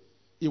nobody.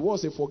 He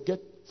was a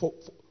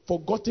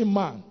forgotten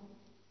man.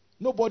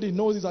 Nobody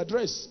knows his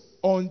address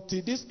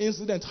until this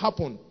incident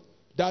happened,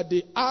 that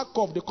the ark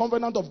of the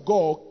covenant of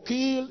God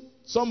killed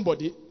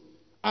somebody,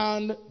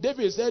 and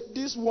David said,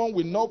 this one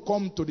will not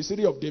come to the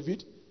city of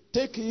David.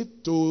 Take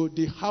it to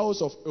the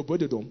house of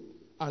Obed-Edom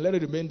and let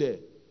it remain there.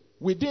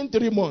 Within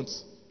 3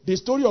 months, the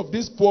story of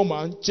this poor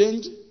man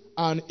changed,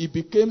 and he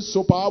became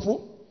so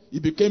powerful. He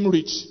became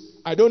rich.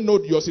 I don't know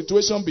your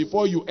situation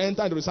before you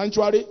enter into the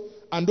sanctuary,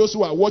 and those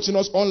who are watching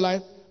us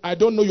online, I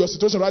don't know your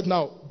situation right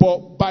now,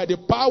 but by the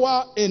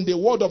power in the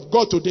word of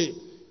God today,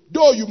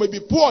 though you may be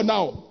poor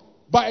now,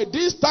 by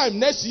this time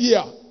next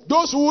year,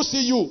 those who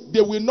see you,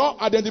 they will not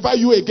identify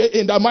you again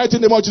in the mighty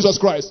name of Jesus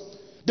Christ.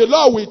 The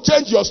Lord will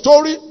change your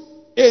story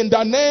in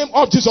the name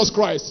of Jesus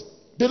Christ.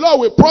 The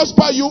Lord will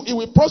prosper you. He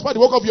will prosper the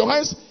work of your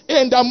hands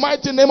in the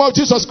mighty name of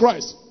Jesus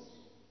Christ.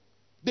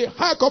 The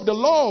ark of the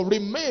Lord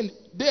remained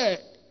there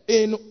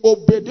in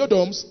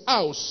Obed-Edom's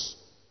house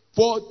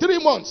for 3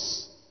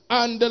 months.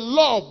 And the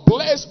Lord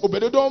blessed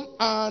Obed-Edom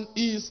and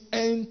his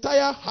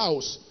entire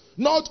house.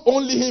 Not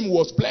only him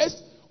was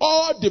blessed,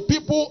 all the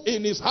people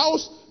in his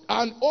house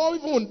and all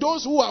even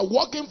those who are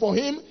working for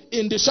him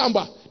in the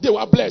chamber, they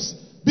were blessed.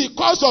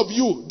 Because of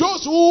you,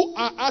 those who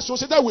are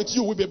associated with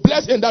you will be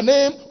blessed in the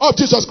name of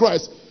Jesus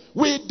Christ.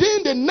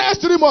 Within the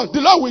next 3 months,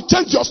 the Lord will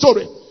change your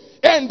story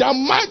in the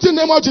mighty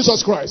name of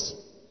Jesus Christ.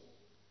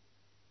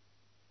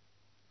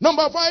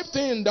 Number 5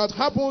 thing that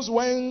happens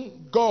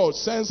when God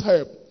sends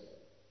help.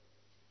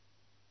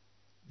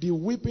 The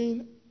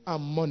weeping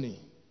and mourning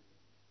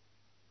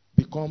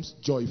becomes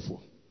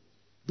joyful.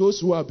 Those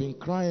who have been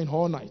crying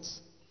all night,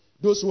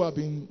 those who have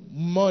been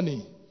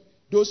mourning,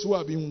 those who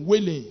have been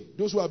wailing,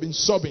 those who have been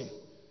sobbing,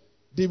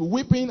 the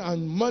weeping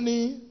and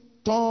mourning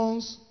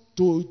turns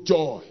to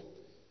joy.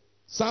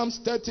 Psalms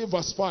 30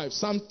 verse 5.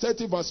 Psalm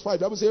 30 verse 5.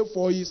 The Bible says,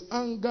 for his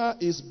anger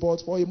is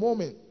but for a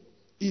moment.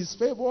 His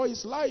favor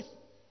is life.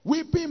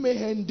 Weeping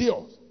may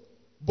endure,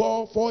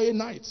 but for a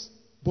night.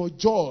 But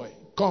joy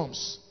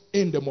comes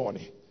in the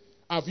morning.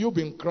 Have you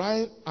been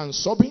crying and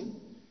sobbing?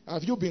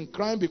 Have you been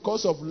crying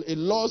because of a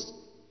loss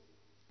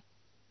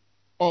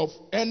of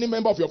any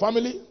member of your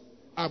family?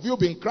 Have you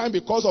been crying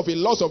because of a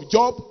loss of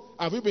job?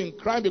 Have you been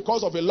crying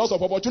because of a loss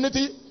of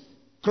opportunity?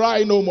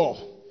 Cry no more.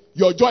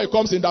 Your joy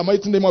comes in the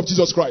mighty name of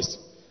Jesus Christ.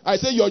 I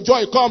say your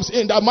joy comes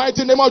in the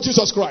mighty name of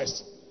Jesus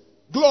Christ.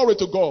 Glory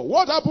to God.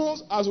 What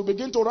happens as we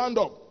begin to round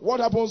up? What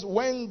happens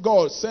when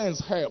God sends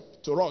help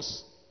to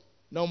us?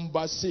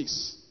 Number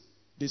 6.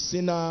 The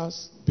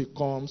sinners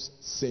becomes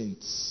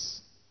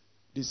saints.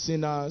 The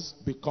sinners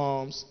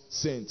becomes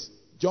saints.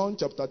 John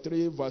chapter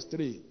 3 verse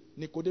 3.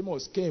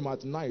 Nicodemus came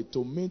at night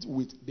to meet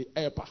with the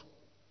helper.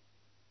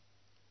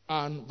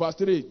 And verse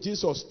 3,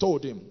 Jesus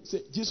told him,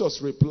 Jesus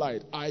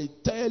replied, I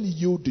tell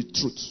you the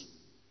truth.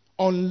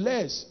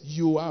 Unless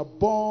you are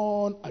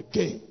born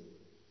again,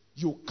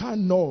 you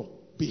cannot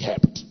be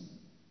helped.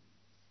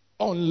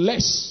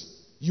 Unless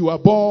You are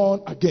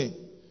born again.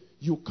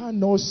 You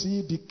cannot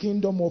see the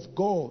kingdom of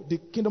God. The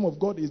kingdom of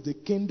God is the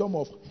kingdom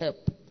of help.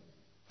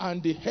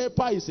 And the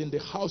helper is in the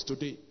house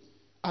today.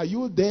 Are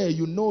you there?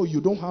 You know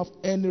you don't have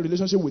any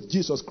relationship with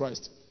Jesus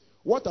Christ.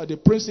 What are the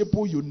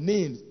principles you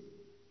need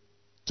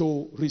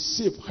to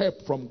receive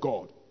help from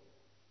God?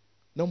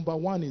 Number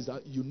one is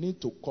that you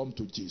need to come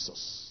to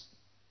Jesus.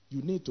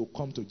 You need to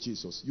come to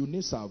Jesus. You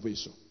need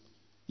salvation.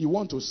 You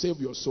want to save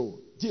your soul.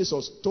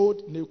 Jesus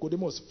told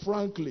Nicodemus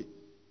frankly,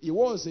 he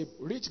was a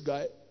rich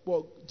guy,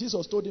 but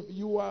Jesus told him,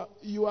 you are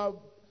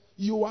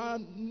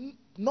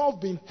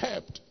not being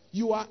helped.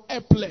 You are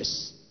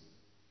helpless.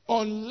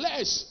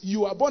 Unless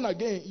you are born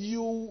again,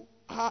 you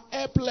are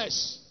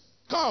helpless.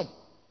 Come,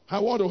 I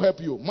want to help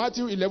you.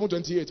 Matthew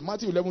 11:28.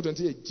 Matthew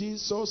 11:28.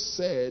 Jesus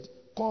said,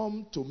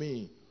 come to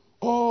me,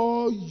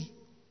 all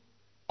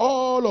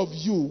of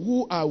you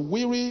who are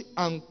weary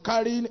and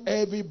carrying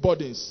heavy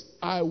burdens,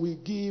 I will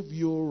give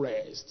you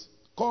rest.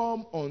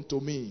 Come unto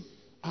me,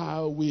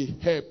 I will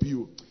help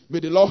you. May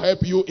the Lord help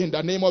you in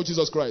the name of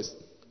Jesus Christ.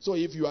 So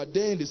if you are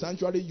there in the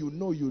sanctuary, you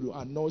know you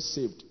are not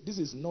saved. This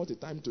is not a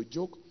time to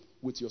joke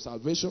with your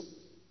salvation.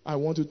 I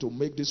want you to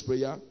make this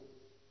prayer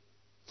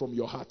from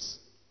your heart.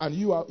 And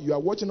you are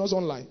watching us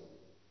online.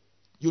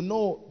 You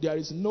know there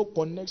is no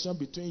connection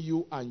between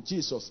you and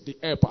Jesus, the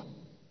helper.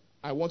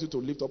 I want you to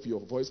lift up your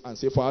voice and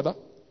say, Father,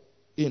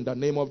 in the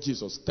name of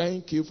Jesus,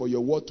 thank you for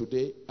your word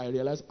today. I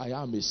realize I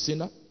am a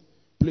sinner.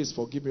 Please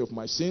forgive me of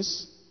my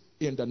sins.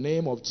 In the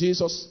name of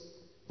Jesus,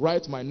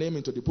 write my name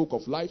into the book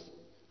of life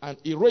and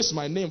erase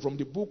my name from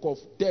the book of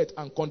death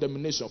and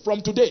condemnation.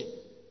 From today,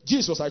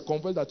 Jesus, I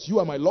confess that you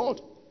are my Lord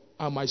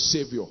and my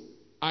Savior.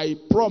 I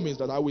promise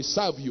that I will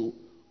serve you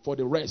for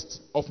the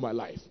rest of my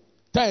life.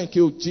 Thank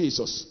you,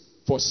 Jesus,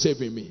 for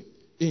saving me.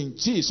 In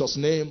Jesus'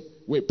 name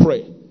we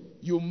pray.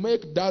 You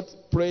make that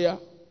prayer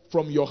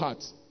from your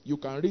heart. You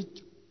can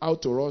reach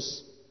out to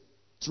us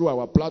through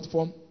our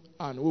platform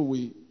and we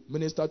will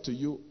minister to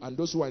you. And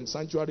those who are in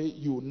sanctuary,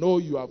 you know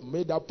you have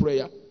made that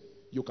prayer.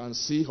 You can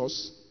see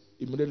us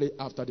immediately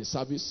after the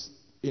service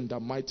in the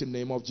mighty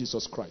name of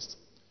Jesus Christ.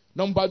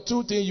 Number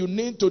two thing you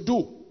need to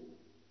do,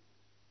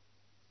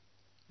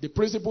 the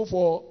principle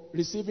for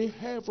receiving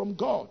help from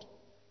God,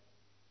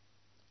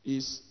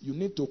 is you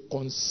need to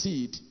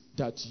concede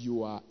that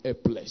you are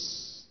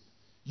helpless.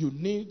 You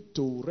need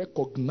to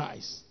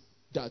recognize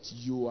that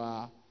you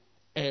are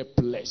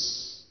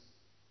helpless.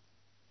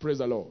 Praise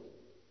the Lord.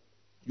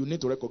 You need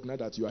to recognize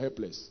that you are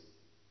helpless.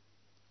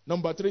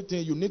 Number three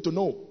thing you need to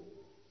know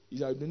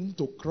is that you need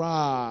to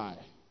cry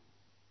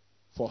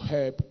for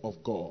help of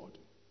God.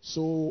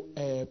 So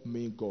help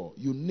me, God.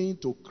 You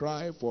need to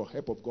cry for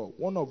help of God.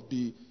 One of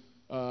the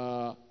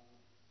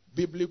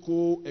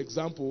biblical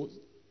examples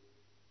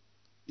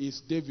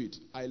is David.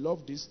 I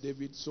love this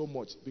David so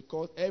much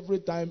because every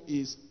time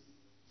he's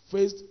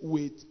faced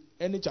with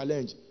any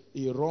challenge,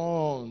 he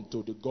runs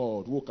to the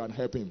God who can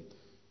help him.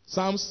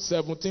 Psalms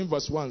 17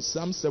 verse 1.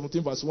 Psalm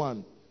 17 verse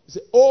 1. He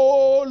said,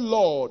 Oh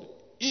Lord,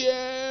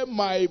 hear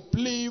my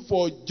plea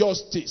for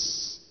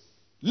justice.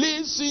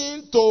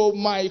 Listen to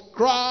my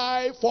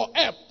cry for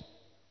help.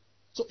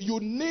 So you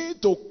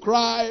need to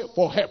cry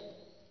for help.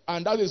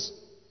 And that is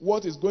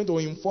what is going to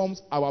inform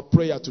our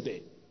prayer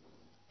today.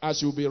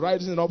 As you'll be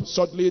rising up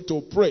shortly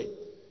to pray.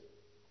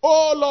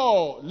 Oh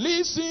Lord,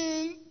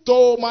 listen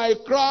to my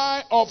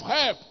cry of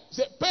help.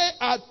 Say, pay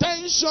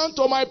attention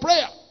to my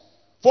prayer,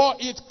 for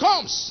it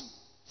comes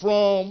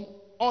from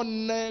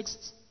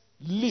honest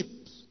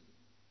lips.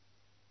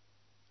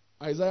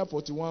 Isaiah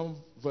 41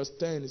 verse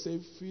 10, it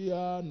says,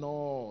 fear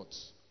not,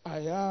 I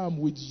am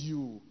with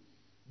you.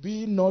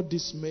 Be not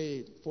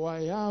dismayed, for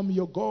I am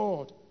your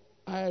God.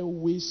 I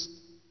will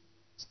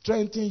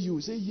strengthen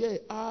you. Say, yeah,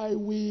 I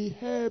will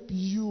help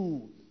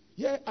you.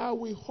 Yeah, I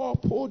will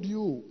uphold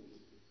you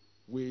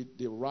with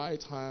the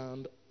right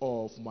hand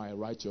of my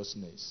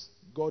righteousness.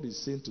 God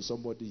is saying to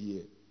somebody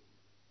here,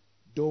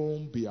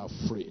 don't be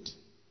afraid.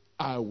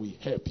 I will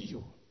help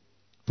you.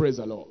 Praise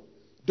the Lord.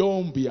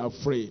 Don't be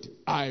afraid.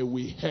 I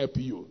will help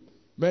you.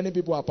 Many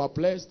people are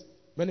perplexed.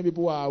 Many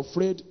people are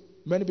afraid.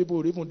 Many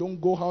people even don't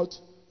go out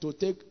to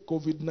take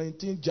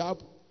COVID-19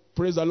 jab.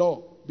 Praise the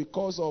Lord.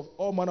 Because of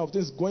all manner of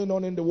things going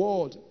on in the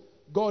world.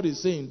 God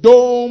is saying,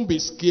 don't be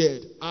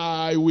scared.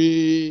 I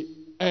will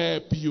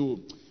help you.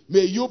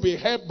 May you be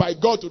helped by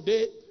God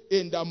today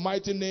in the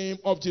mighty name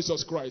of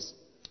Jesus Christ.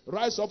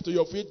 Rise up to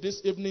your feet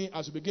this evening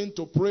as you begin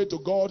to pray to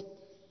God.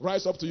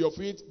 Rise up to your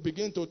feet.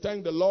 Begin to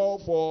thank the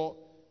Lord for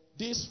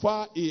this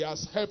far He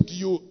has helped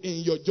you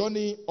in your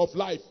journey of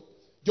life.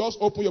 Just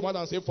open your mouth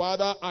and say,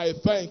 Father, I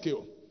thank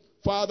you.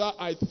 Father,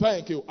 I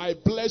thank you. I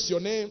bless your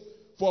name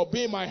for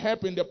being my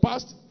help in the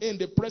past, in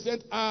the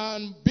present,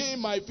 and being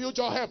my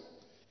future help.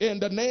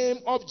 In the name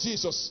of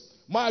Jesus,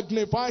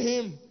 magnify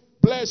Him.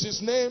 Bless His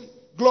name.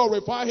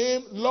 Glorify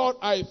Him. Lord,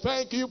 I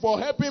thank you for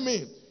helping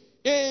me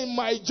in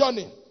my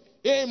journey,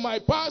 in my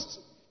past,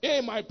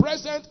 in my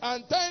present,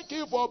 and thank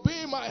you for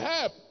being my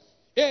help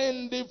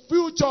in the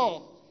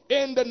future.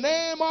 In the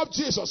name of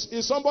Jesus.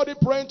 Is somebody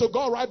praying to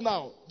God right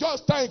now?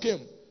 Just thank Him.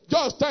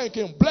 Just thank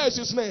Him. Bless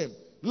His name.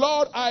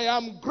 Lord, I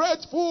am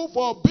grateful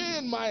for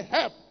being my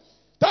help.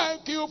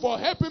 Thank you for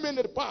helping me in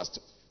the past.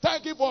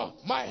 Thank you for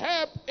my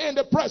help in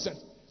the present.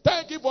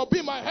 Thank you for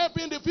being my help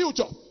in the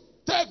future.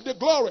 Take the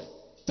glory.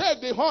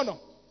 Take the honor.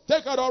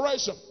 Take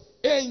adoration.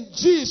 In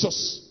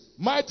Jesus'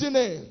 mighty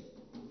name,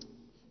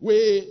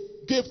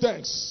 we give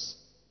thanks.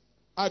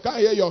 I can't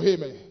hear your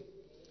amen.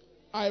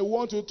 I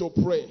want you to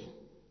pray.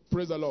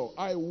 Praise the Lord.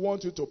 I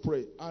want you to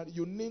pray. And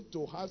you need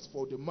to ask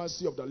for the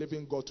mercy of the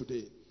living God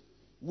today.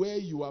 Where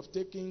you have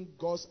taken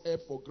God's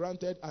help for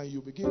granted and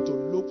you begin to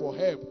look for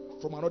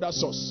help from another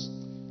source.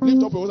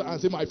 Lift up your voice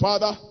and say, my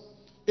Father,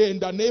 in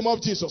the name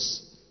of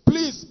Jesus,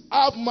 please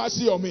have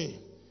mercy on me.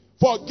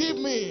 Forgive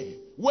me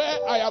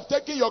where I have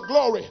taken your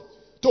glory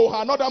to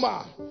another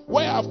man.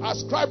 Where I have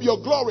ascribed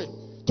your glory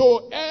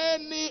to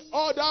any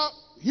other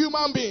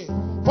human being.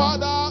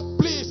 Father,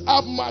 please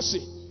have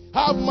mercy.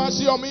 Have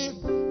mercy on me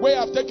where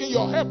I have taken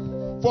your help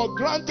for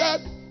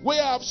granted.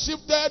 Where I have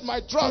shifted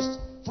my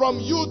trust from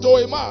you to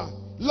a man.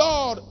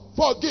 Lord,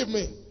 forgive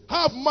me.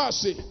 Have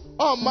mercy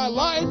on my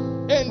life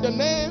in the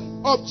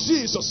name of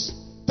Jesus.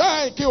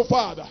 Thank you,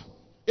 Father.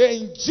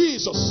 In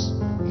Jesus'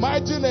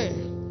 mighty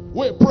name,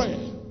 we pray.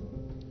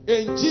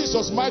 In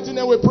Jesus' mighty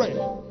name, we pray.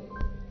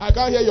 I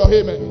can't hear your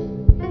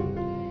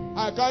amen.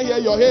 I can't hear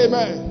your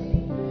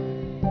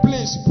amen.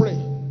 Please pray.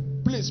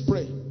 Please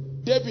pray.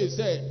 David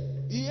said,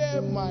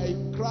 hear my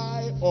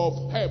cry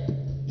of help.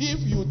 If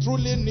you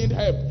truly need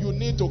help, you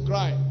need to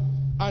cry.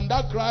 And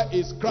that cry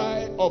is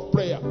cry of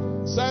prayer.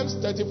 Psalms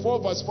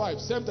 34 verse 5.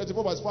 Psalm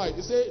 34 verse 5.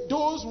 It says,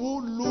 those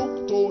who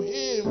look to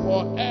him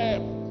for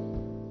help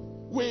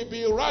will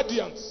be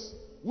radiant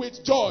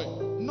with joy.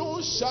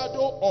 No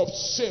shadow of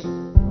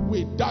shame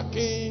will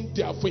darken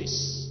their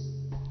face.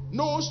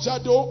 No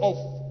shadow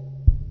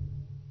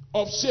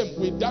of shame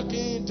will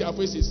darken their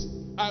faces.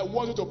 I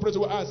want you to pray to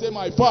God and say,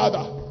 my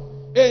Father,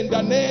 in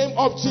the name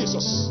of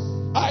Jesus,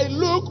 I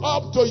look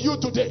up to you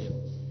today.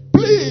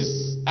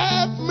 Please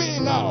help me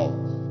now.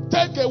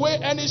 Take away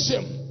any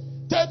shame.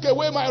 Take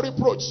away my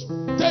reproach.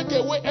 Take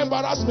away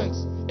embarrassment.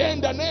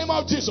 In the name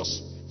of Jesus.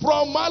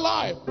 From my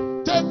life.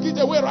 Take it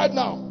away right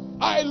now.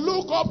 I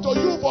look up to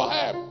you for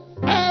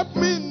help. Help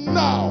me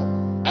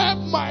now.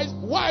 Help my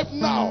wife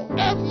now.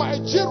 Help my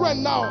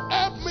children now.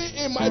 Help me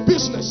in my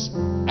business.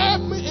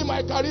 Help me in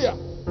my career.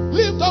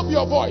 Lift up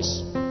your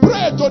voice.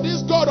 Pray to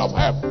this God of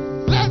help.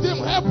 Let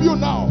him help you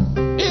now.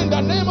 In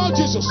the name of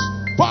Jesus.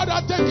 Father,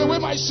 take away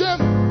my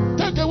shame.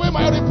 Take away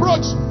my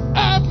reproach.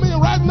 Help me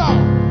right now.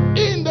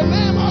 In the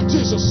name of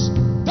Jesus.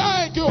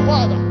 Thank you,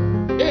 Father.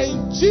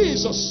 In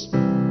Jesus'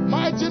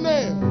 mighty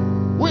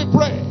name, we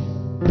pray.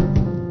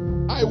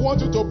 I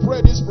want you to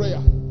pray this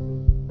prayer.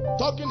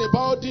 Talking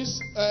about this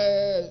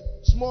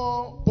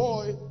small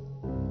boy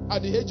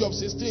at the age of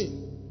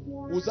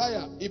 16.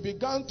 Uzziah, it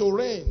began to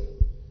rain.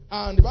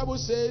 And the Bible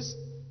says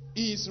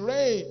his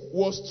rain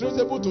was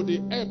traceable to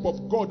the help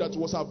of God that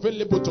was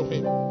available to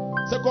him.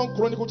 2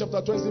 Chronicles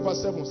chapter 20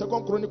 verse 7.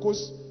 2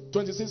 Chronicles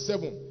 26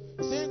 7.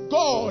 It says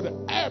God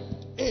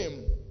helped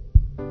him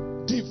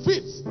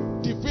defeat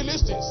the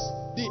Philistines,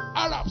 the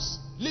Arabs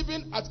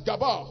living at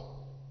Gabal,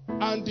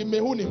 and the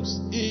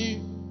Mehunims.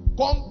 He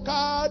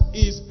conquered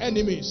his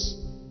enemies.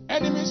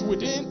 Enemies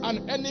within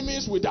and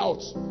enemies without.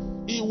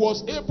 He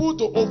was able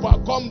to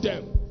overcome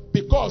them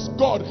because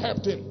God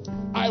helped him.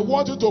 I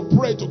want you to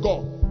pray to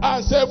God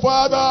and say,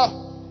 Father,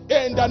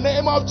 in the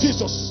name of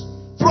Jesus,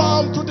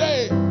 from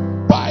today,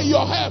 by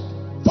your help,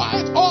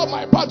 fight all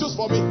my battles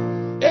for me.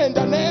 In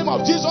the name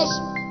of Jesus,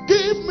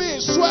 give me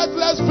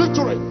sweatless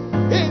victory.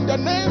 In the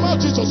name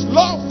of Jesus,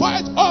 Lord,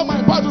 fight all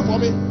my battles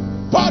for me.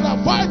 Father,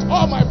 fight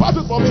all my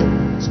battles for me.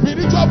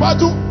 Spiritual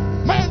battle,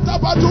 mental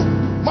battle,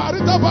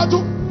 marital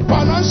battle,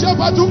 financial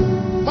battle,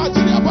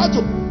 material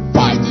battle.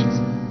 Fight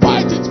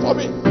it for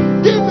me.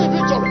 Give me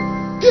victory.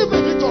 Give me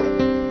victory.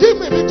 Give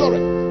me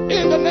victory.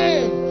 In the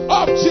name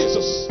of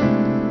Jesus.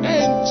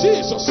 In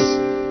Jesus'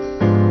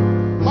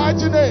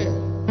 mighty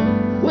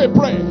name, we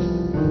pray.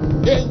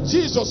 In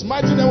Jesus'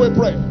 mighty name, we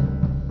pray.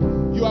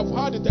 You have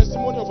heard the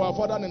testimony of our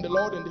Father in the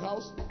Lord in the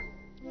house.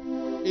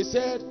 He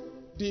said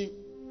the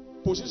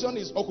position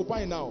is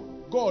occupying now.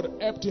 God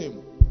helped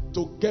him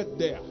to get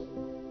there.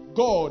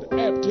 God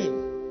helped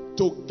him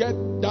to get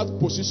that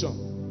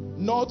position.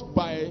 Not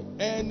by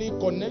any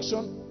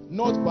connection,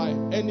 not by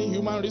any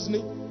human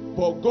reasoning,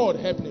 but God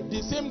helped him.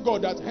 The same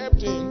God that helped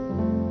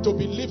him to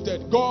be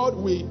lifted, God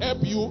will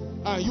help you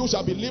and you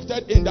shall be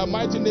lifted in the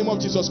mighty name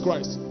of Jesus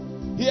Christ.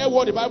 Hear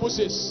what the Bible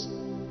says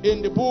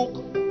in the book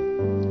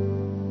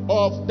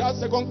of that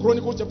 2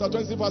 Chronicles chapter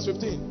 20 verse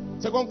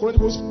 15. 2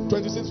 Chronicles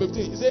 26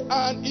 15. It says,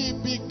 and he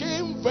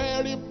became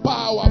very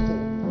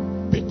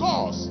powerful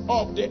because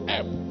of the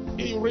help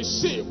he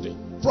received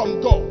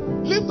from God.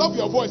 Lift up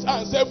your voice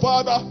and say,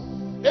 Father,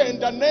 in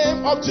the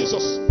name of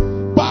Jesus,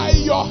 by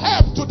your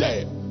help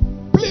today,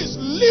 please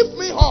lift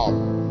me up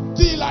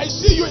till I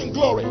see you in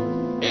glory.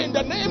 In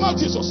the name of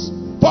Jesus,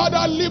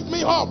 Father, lift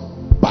me up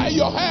by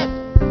your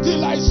help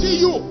till I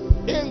see you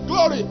in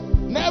glory.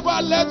 Never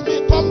let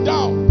me come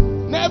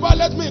down. Never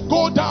let me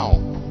go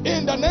down.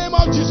 In the name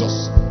of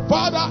Jesus,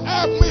 Father,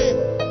 help me.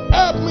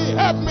 Help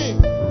help me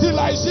till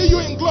I see you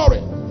in glory.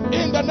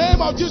 In the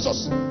name of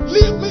Jesus,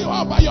 lift me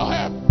up by your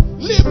help.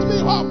 Lift me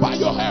up by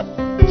your help.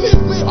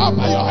 Lift me up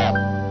by your help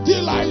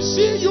till I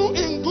see you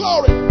in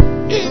glory.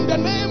 In the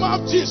name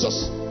of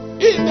Jesus.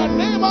 In the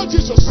name of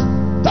Jesus.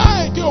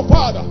 Thank you,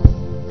 Father.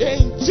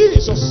 In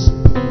Jesus'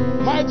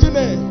 mighty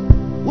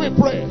name, we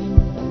pray.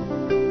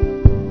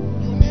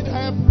 You need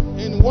help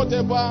in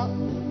whatever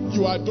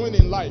you are doing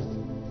in life.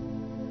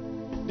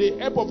 The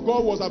help of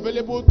God was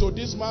available to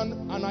this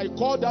man, and I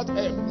call that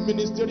help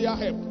ministerial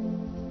help.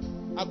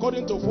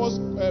 According to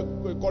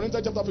 1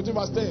 Corinthians chapter 15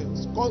 verse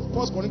 10,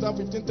 1 Corinthians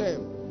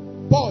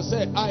 15:10, Paul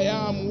said, I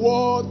am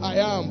what I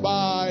am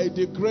by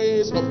the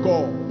grace of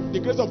God. The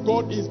grace of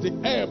God is the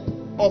help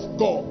of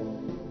God.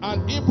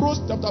 And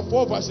Hebrews chapter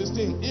 4 verse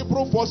 16,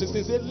 Hebrews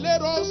 4:16 says,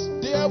 let us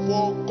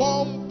therefore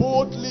come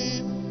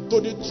boldly to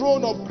the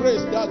throne of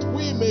grace, that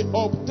we may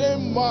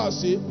obtain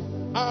mercy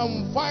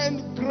and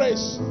find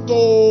grace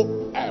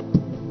to help.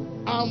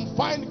 And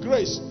find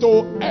grace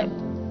to help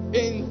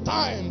in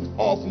time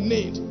of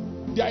need.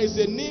 There is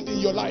a need in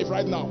your life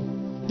right now.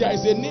 There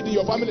is a need in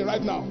your family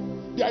right now.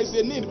 There is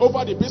a need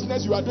over the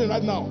business you are doing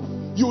right now.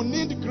 You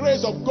need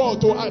grace of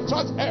God to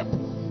attract help.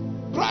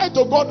 Cry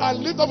to God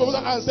and lift up your voice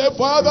and say,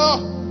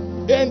 Father,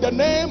 in the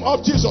name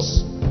of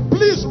Jesus,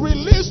 please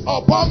release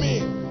upon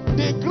me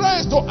the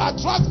grace to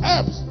attract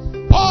help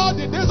all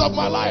the days of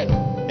my life.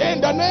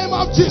 In the name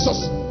of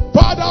Jesus,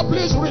 Father,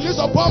 please release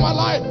upon my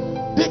life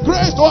the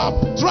grace to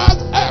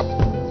attract help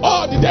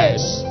all the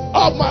days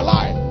of my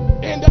life.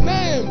 In the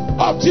name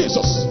of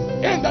Jesus.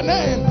 In the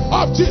name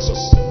of Jesus.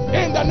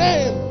 In the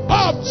name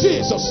of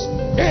Jesus.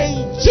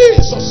 In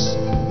Jesus'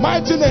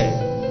 mighty name,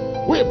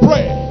 we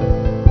pray.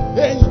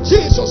 In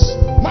Jesus'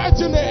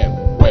 mighty name,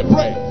 we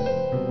pray.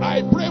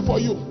 I pray for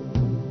you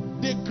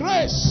the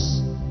grace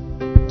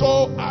to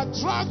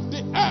attract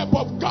the help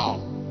of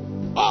God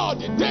all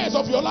the days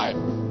of your life.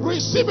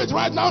 Receive it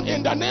right now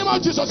in the name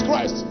of Jesus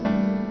Christ.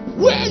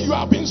 Where you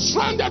have been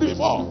stranded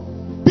before,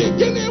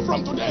 beginning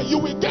from today, you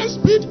will gain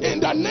speed in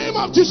the name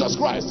of Jesus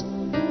Christ.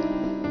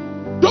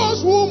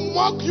 Those who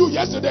mocked you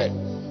yesterday,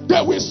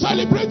 they will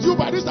celebrate you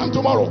by this time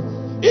tomorrow.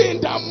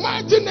 In the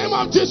mighty name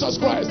of Jesus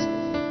Christ,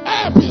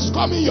 help is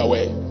coming your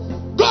way.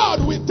 God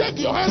will take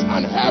your hands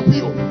and help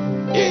you.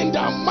 In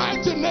the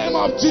mighty name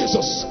of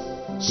Jesus.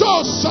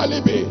 So shall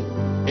it be.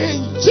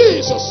 In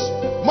Jesus'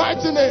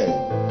 mighty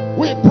name,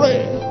 we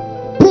pray.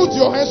 Put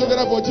your hands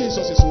together for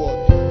Jesus'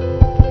 word.